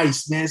 really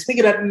nice, man.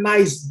 Speaking of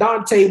nice,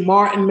 Dante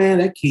Martin, man,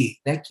 that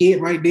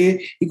kid right there,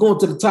 he's going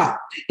to the top.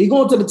 He's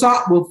going to the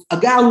top with a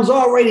guy who's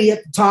already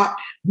at the top,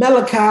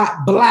 Malachi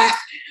Black.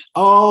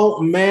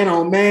 Oh, man,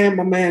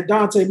 my man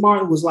Dante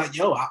Martin was like,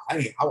 yo,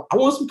 I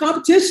want some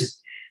competition.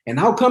 And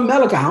how come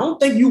Malachi? I don't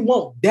think you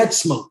want that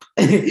smoke.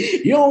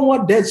 You don't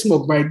want that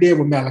smoke right there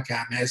with Malachi,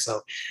 man.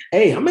 So,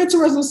 hey, I'm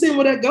interested in seeing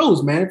where that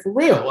goes, man, for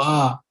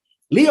real.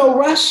 Leo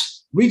Rush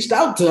reached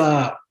out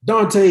to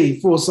Dante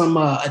for some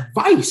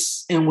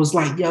advice and was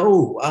like,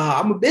 yo,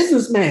 I'm a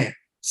businessman,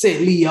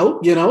 said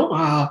Leo, you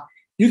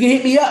can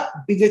hit me up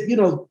because,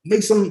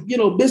 make some,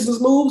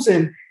 business moves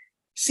and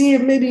see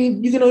if maybe,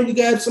 you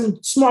got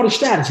some smarter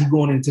strategy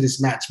going into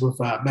this match with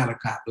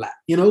Malachi Black.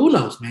 Who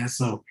knows, man?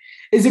 So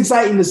it's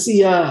exciting to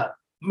see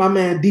my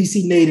man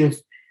DC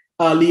native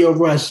Leo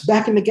Rush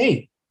back in the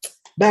game.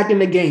 Back in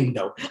the game,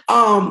 though.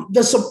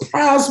 The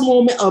surprise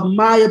moment, of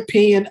my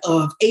opinion,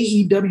 of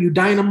AEW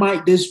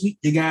Dynamite this week,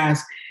 you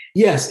guys.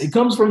 Yes, it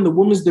comes from the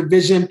women's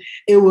division.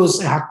 It was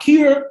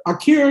Hikaru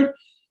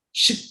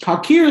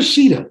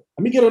Shida. Let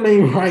me get her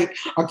name right.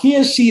 Hikaru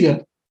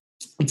Shida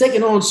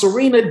taking on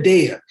Serena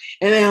Deeb.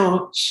 And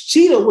now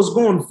Shida was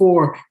going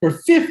for her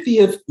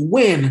 50th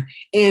win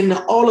in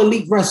All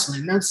Elite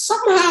Wrestling. Now,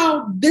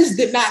 somehow this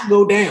did not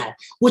go down,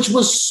 which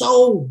was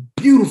so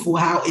beautiful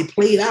how it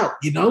played out,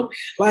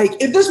 Like,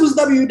 if this was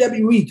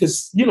WWE,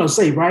 because,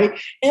 say, right?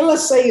 And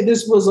let's say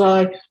this was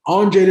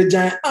Andre the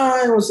Giant. I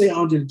don't want to say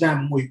Andre the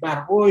Giant Memorial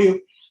Battle Royal.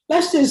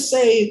 Let's just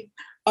say,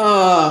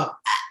 let's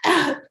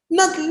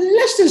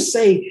just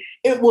say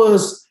it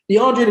was the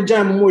Andre the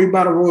Giant Memorial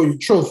Battle Royal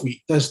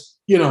trophy. That's,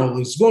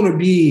 it's going to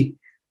be,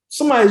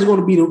 somebody's going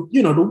to be the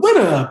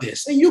winner of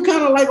this. And you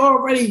kind of like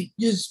already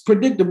is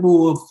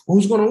predictable of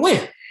who's going to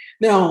win.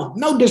 Now,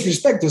 no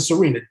disrespect to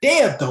Serena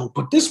Deeb, though,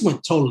 but this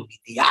went totally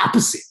the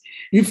opposite.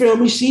 You feel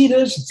me?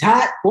 She's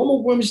hot,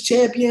 former women's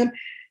champion.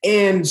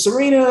 And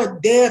Serena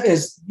Deeb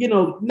has,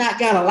 not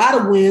got a lot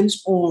of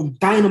wins on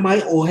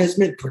Dynamite or has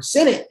been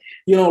presented,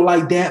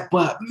 like that.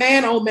 But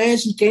man, oh man,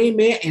 she came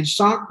in and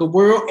shocked the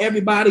world,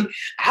 everybody.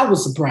 I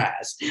was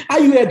surprised. How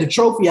you had the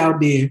trophy out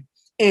there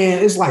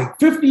and it's like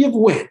 50th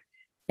win.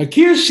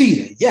 Hikaru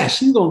Shida, yeah,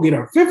 she's going to get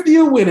her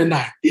 50th win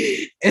tonight.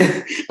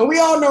 And we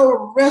all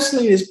know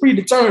wrestling is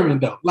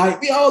predetermined, though.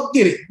 Like, we all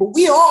get it. But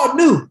we all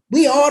knew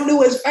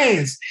as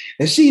fans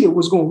that Shida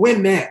was going to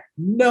win that.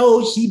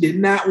 No, she did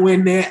not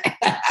win that.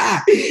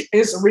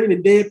 And Serena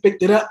Deeb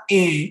picked it up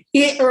and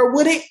hit her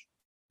with it.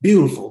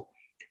 Beautiful.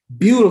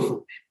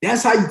 Beautiful.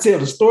 That's how you tell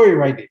the story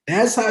right there.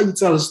 That's how you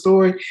tell a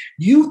story.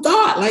 You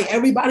thought, like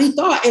everybody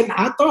thought, and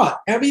I thought,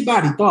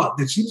 everybody thought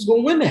that she was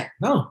going to win that.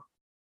 No.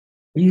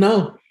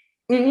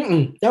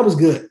 That was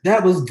good.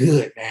 That was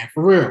good, man,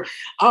 for real.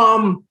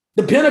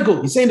 The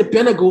Pinnacle, you seen the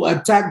Pinnacle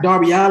attack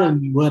Darby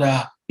Allin,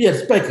 but he had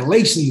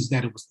speculations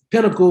that it was the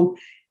Pinnacle,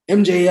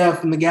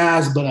 MJF and the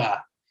guys, but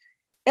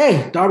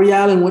hey, Darby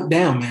Allin went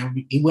down,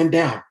 man. He went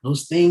down.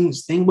 Sting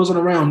wasn't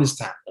around this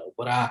time, though.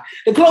 But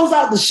to close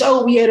out the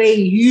show, we had a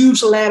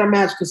huge ladder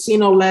match,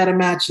 casino ladder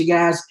match, you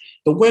guys.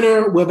 The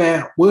winner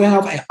will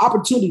have an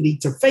opportunity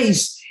to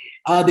face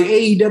the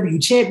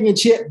AEW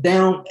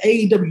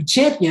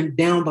champion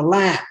down the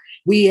line.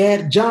 We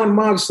had Jon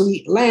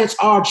Moxley, Lance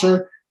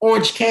Archer,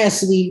 Orange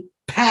Cassidy,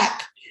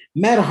 Pac,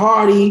 Matt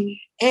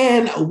Hardy,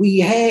 and we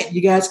had,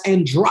 you guys,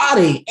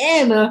 Andrade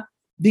and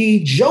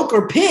the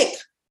Joker pick.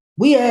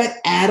 We had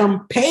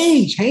Adam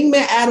Page,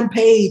 Hangman Adam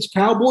Page,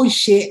 cowboy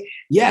shit.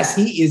 Yes,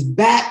 he is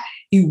back.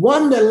 He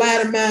won the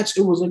ladder match.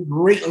 It was a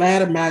great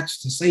ladder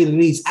match, to say the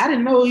least. I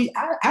didn't know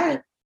I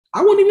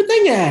wasn't even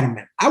thinking of Adam.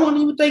 I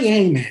wasn't even thinking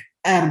Hangman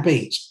Adam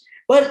Page.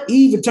 But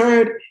he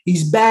returned.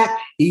 He's back.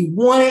 He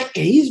won it,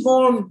 and he's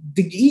going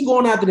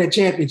after that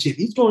championship.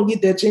 He's going to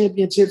get that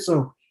championship.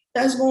 So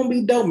that's going to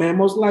be dope, man.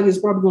 Most likely, it's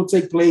probably going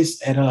to take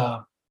place at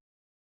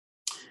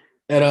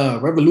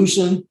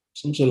Revolution,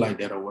 some shit like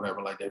that or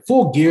whatever, like that.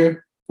 Full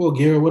gear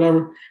or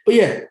whatever. But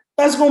yeah,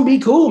 that's going to be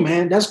cool,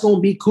 man. That's going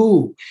to be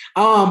cool.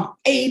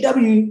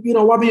 AEW,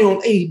 while we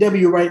on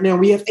AEW right now,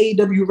 we have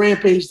AEW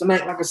Rampage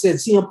tonight. Like I said,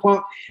 CM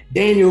Punk,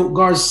 Daniel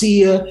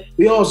Garcia.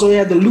 We also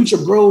have the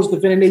Lucha Bros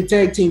defending their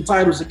tag team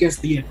titles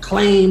against the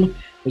Acclaim.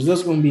 Because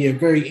that's going to be a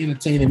very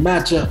entertaining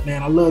matchup,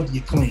 man. I love the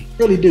Acclaim.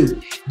 Really do.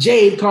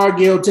 Jade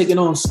Cargill taking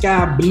on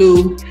Sky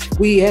Blue.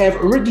 We have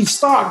Ricky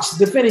Starks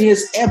defending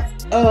his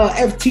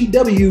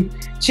FTW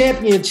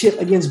championship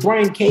against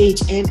Brian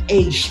Cage in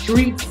a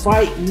street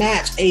fight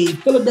match, a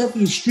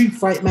Philadelphia street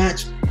fight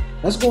match.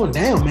 That's going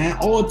down, man.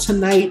 All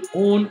tonight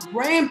on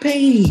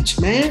Rampage,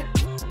 man.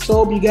 So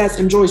hope you guys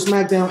enjoy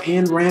SmackDown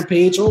and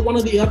Rampage, or one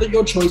or the other,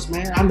 your choice,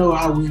 man. I know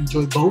I will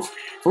enjoy both.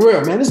 For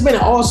real, man. It's been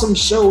an awesome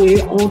show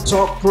here on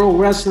Talk Pro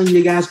Wrestling,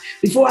 you guys.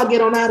 Before I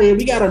get on out of here,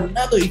 we got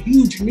another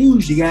huge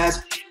news, you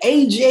guys.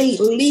 AJ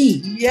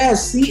Lee,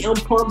 yes,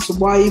 CM Punk's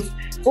wife,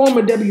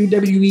 former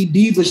WWE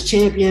Divas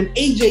champion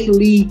AJ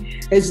Lee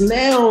has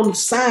now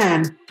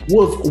signed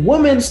with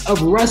Women's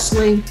of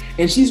Wrestling,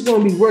 and she's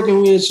going to be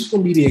working with, she's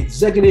going to be the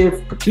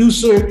executive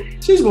producer.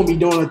 She's going to be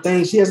doing her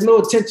thing. She has no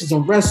intentions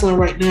of wrestling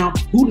right now.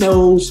 Who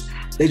knows?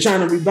 They're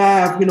trying to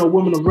revive,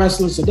 Women of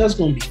Wrestling, so that's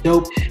going to be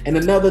dope. And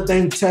another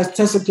thing,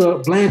 Tessica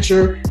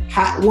Blanchard,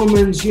 hot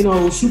women's,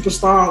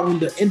 superstar on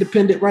the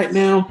independent right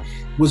now,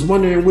 was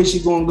wondering where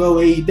she's going to go,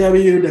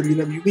 AEW,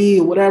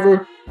 WWE, or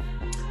whatever.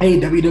 Hey,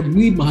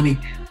 WWE,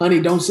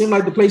 honey, don't seem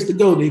like the place to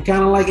go. They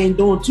kind of like ain't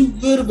doing too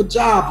good of a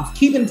job of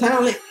keeping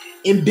talent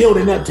and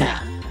building up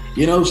talent.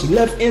 She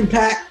left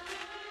Impact.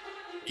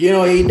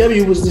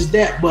 AEW was just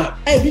that, but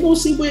hey, we're gonna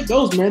see where it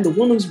goes, man. The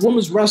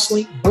women's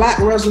wrestling, black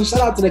wrestling.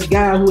 Shout out to the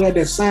guy who had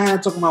that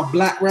sign talking about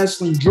black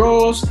wrestling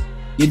draws.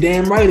 You're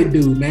damn right it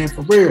do, man,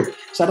 for real.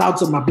 Shout out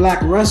to my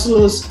black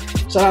wrestlers.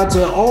 Shout out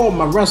to all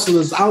my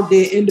wrestlers out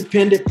there,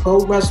 independent,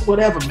 pro wrestling,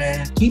 whatever,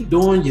 man. Keep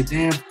doing your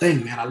damn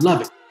thing, man. I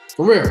love it.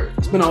 For real.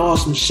 It's been an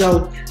awesome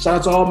show. Shout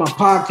out to all my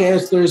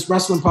podcasters,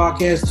 wrestling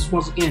podcasters.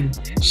 Once again,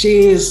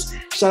 Shiz,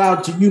 shout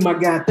out to you, my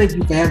guy. Thank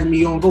you for having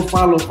me on. Go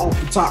follow Off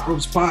the Top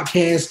Ropes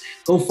Podcast.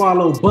 Go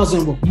follow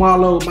Buzzing with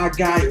Marlo, my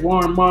guy,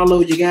 Warren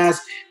Marlo, you guys.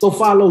 Go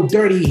follow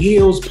Dirty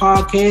Heels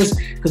Podcast,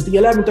 because the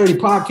 1130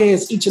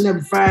 Podcast each and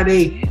every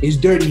Friday is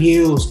Dirty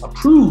Heels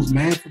approved,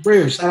 man. For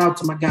real. Shout out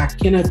to my guy,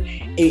 Kenneth,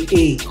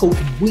 a.a.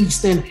 Kofi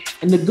Weaston,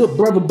 and the good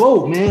brother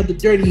Bo, man, the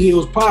Dirty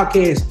Heels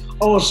Podcast.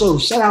 Also,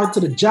 shout out to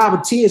the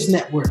Java Tears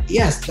Network.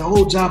 Yes, the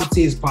whole Java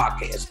Tears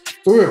podcast.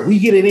 For real, we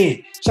get it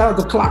in. Shout out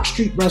to Clock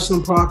Street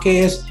Wrestling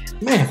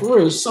Podcast. Man, for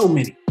real, so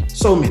many.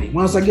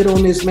 Once I get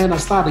on this, man, I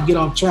start to get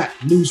off track,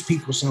 lose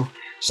people. So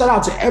shout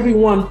out to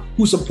everyone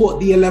who support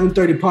the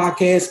 1130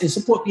 Podcast and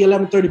support the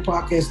 1130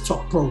 Podcast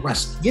Talk Pro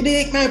Wrestling. You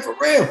dig, man, for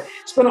real.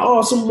 It's been an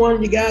awesome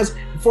one, you guys.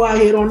 Before I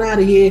head on out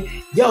of here,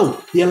 the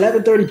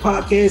 1130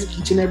 Podcast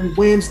each and every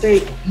Wednesday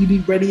on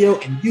EB Radio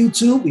and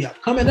YouTube. We are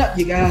coming up,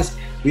 you guys.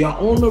 We are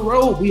on the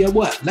road. We are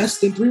less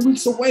than 3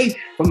 weeks away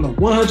from the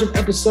 100th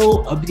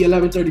episode of the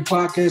 1130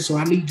 Podcast. So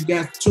I need you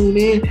guys to tune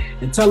in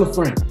and tell a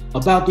friend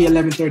about the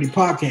 1130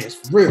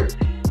 Podcast. For real.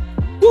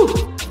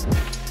 Woo.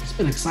 It's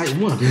been an exciting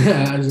one.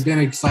 It's been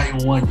an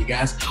exciting one, you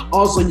guys.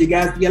 Also, you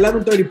guys, the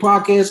 1130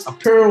 Podcast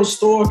apparel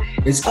store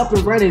is up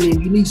and running,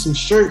 and you need some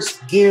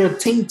shirts, gear,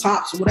 tank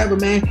tops, whatever,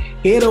 man.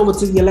 Head over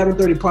to the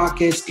 1130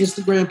 Podcast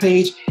Instagram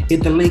page.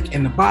 Hit the link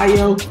in the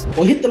bio,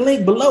 or hit the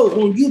link below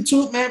on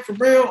YouTube, man, for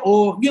real.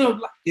 Or,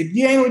 if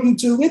you ain't on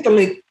YouTube, hit the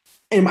link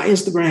in my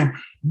Instagram.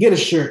 Get a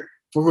shirt,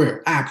 for real.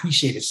 I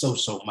appreciate it so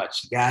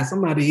much, you guys.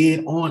 I'm out of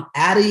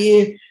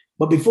here.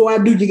 But before I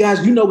do, you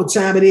guys, you know what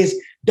time it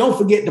is. Don't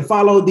forget to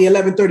follow the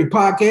 1130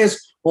 Podcast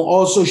on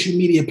all social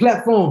media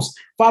platforms.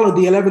 Follow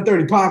the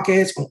 1130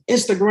 Podcast on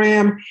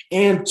Instagram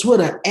and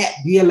Twitter at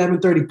the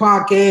 1130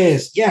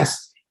 Podcast.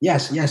 Yes.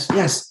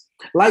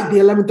 Like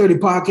the 1130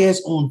 Podcast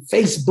on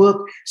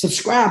Facebook.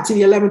 Subscribe to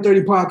the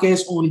 1130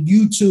 Podcast on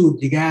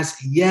YouTube, you guys.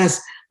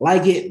 Yes,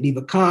 like it, leave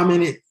a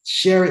comment,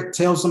 share it,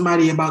 tell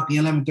somebody about the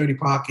 1130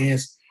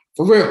 Podcast.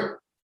 For real.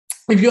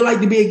 If you'd like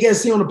to be a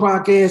guest here on the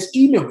podcast,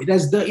 email me.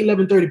 That's the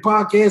 1130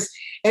 Podcast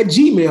at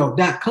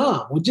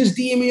gmail.com. Or just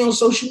DM me on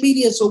social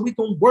media so we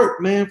can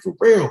work, man, for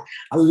real.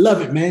 I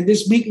love it, man.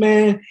 This week,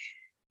 man,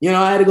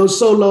 I had to go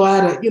solo. I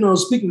had to,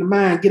 speaking to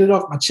mind, get it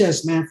off my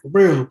chest, man, for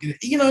real.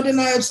 Then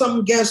I have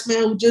some guests,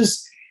 man, who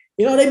just,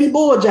 they be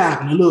board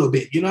jobbing a little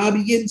bit. I'll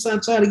be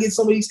trying to get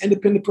some of these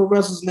independent pro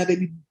wrestlers, man,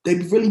 they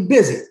be really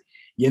busy,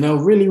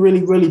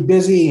 really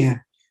busy.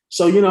 And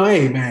so,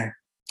 hey, man,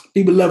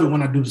 people love it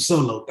when I do the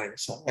solo thing.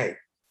 So, hey,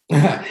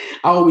 I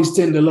always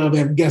tend to love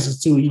having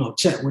guests too,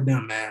 chat with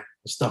them, man,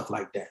 and stuff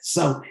like that.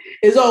 So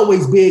it's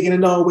always big and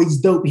it's always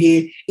dope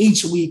here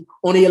each week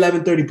on the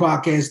 1130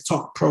 Podcast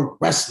Talk Pro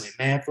Wrestling,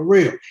 man, for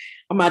real.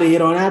 I'm out of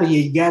here,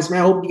 you guys,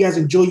 man. I hope you guys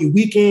enjoy your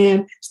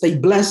weekend. Stay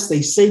blessed,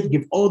 stay safe,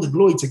 give all the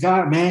glory to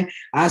God, man.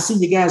 I'll see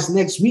you guys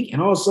next week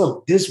and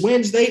also this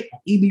Wednesday on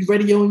EB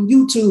Radio and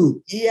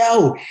YouTube.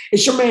 Yo,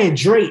 it's your man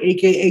Dre,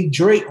 a.k.a.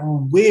 Dre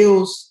on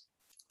Wheels,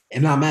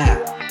 and I'm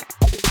out.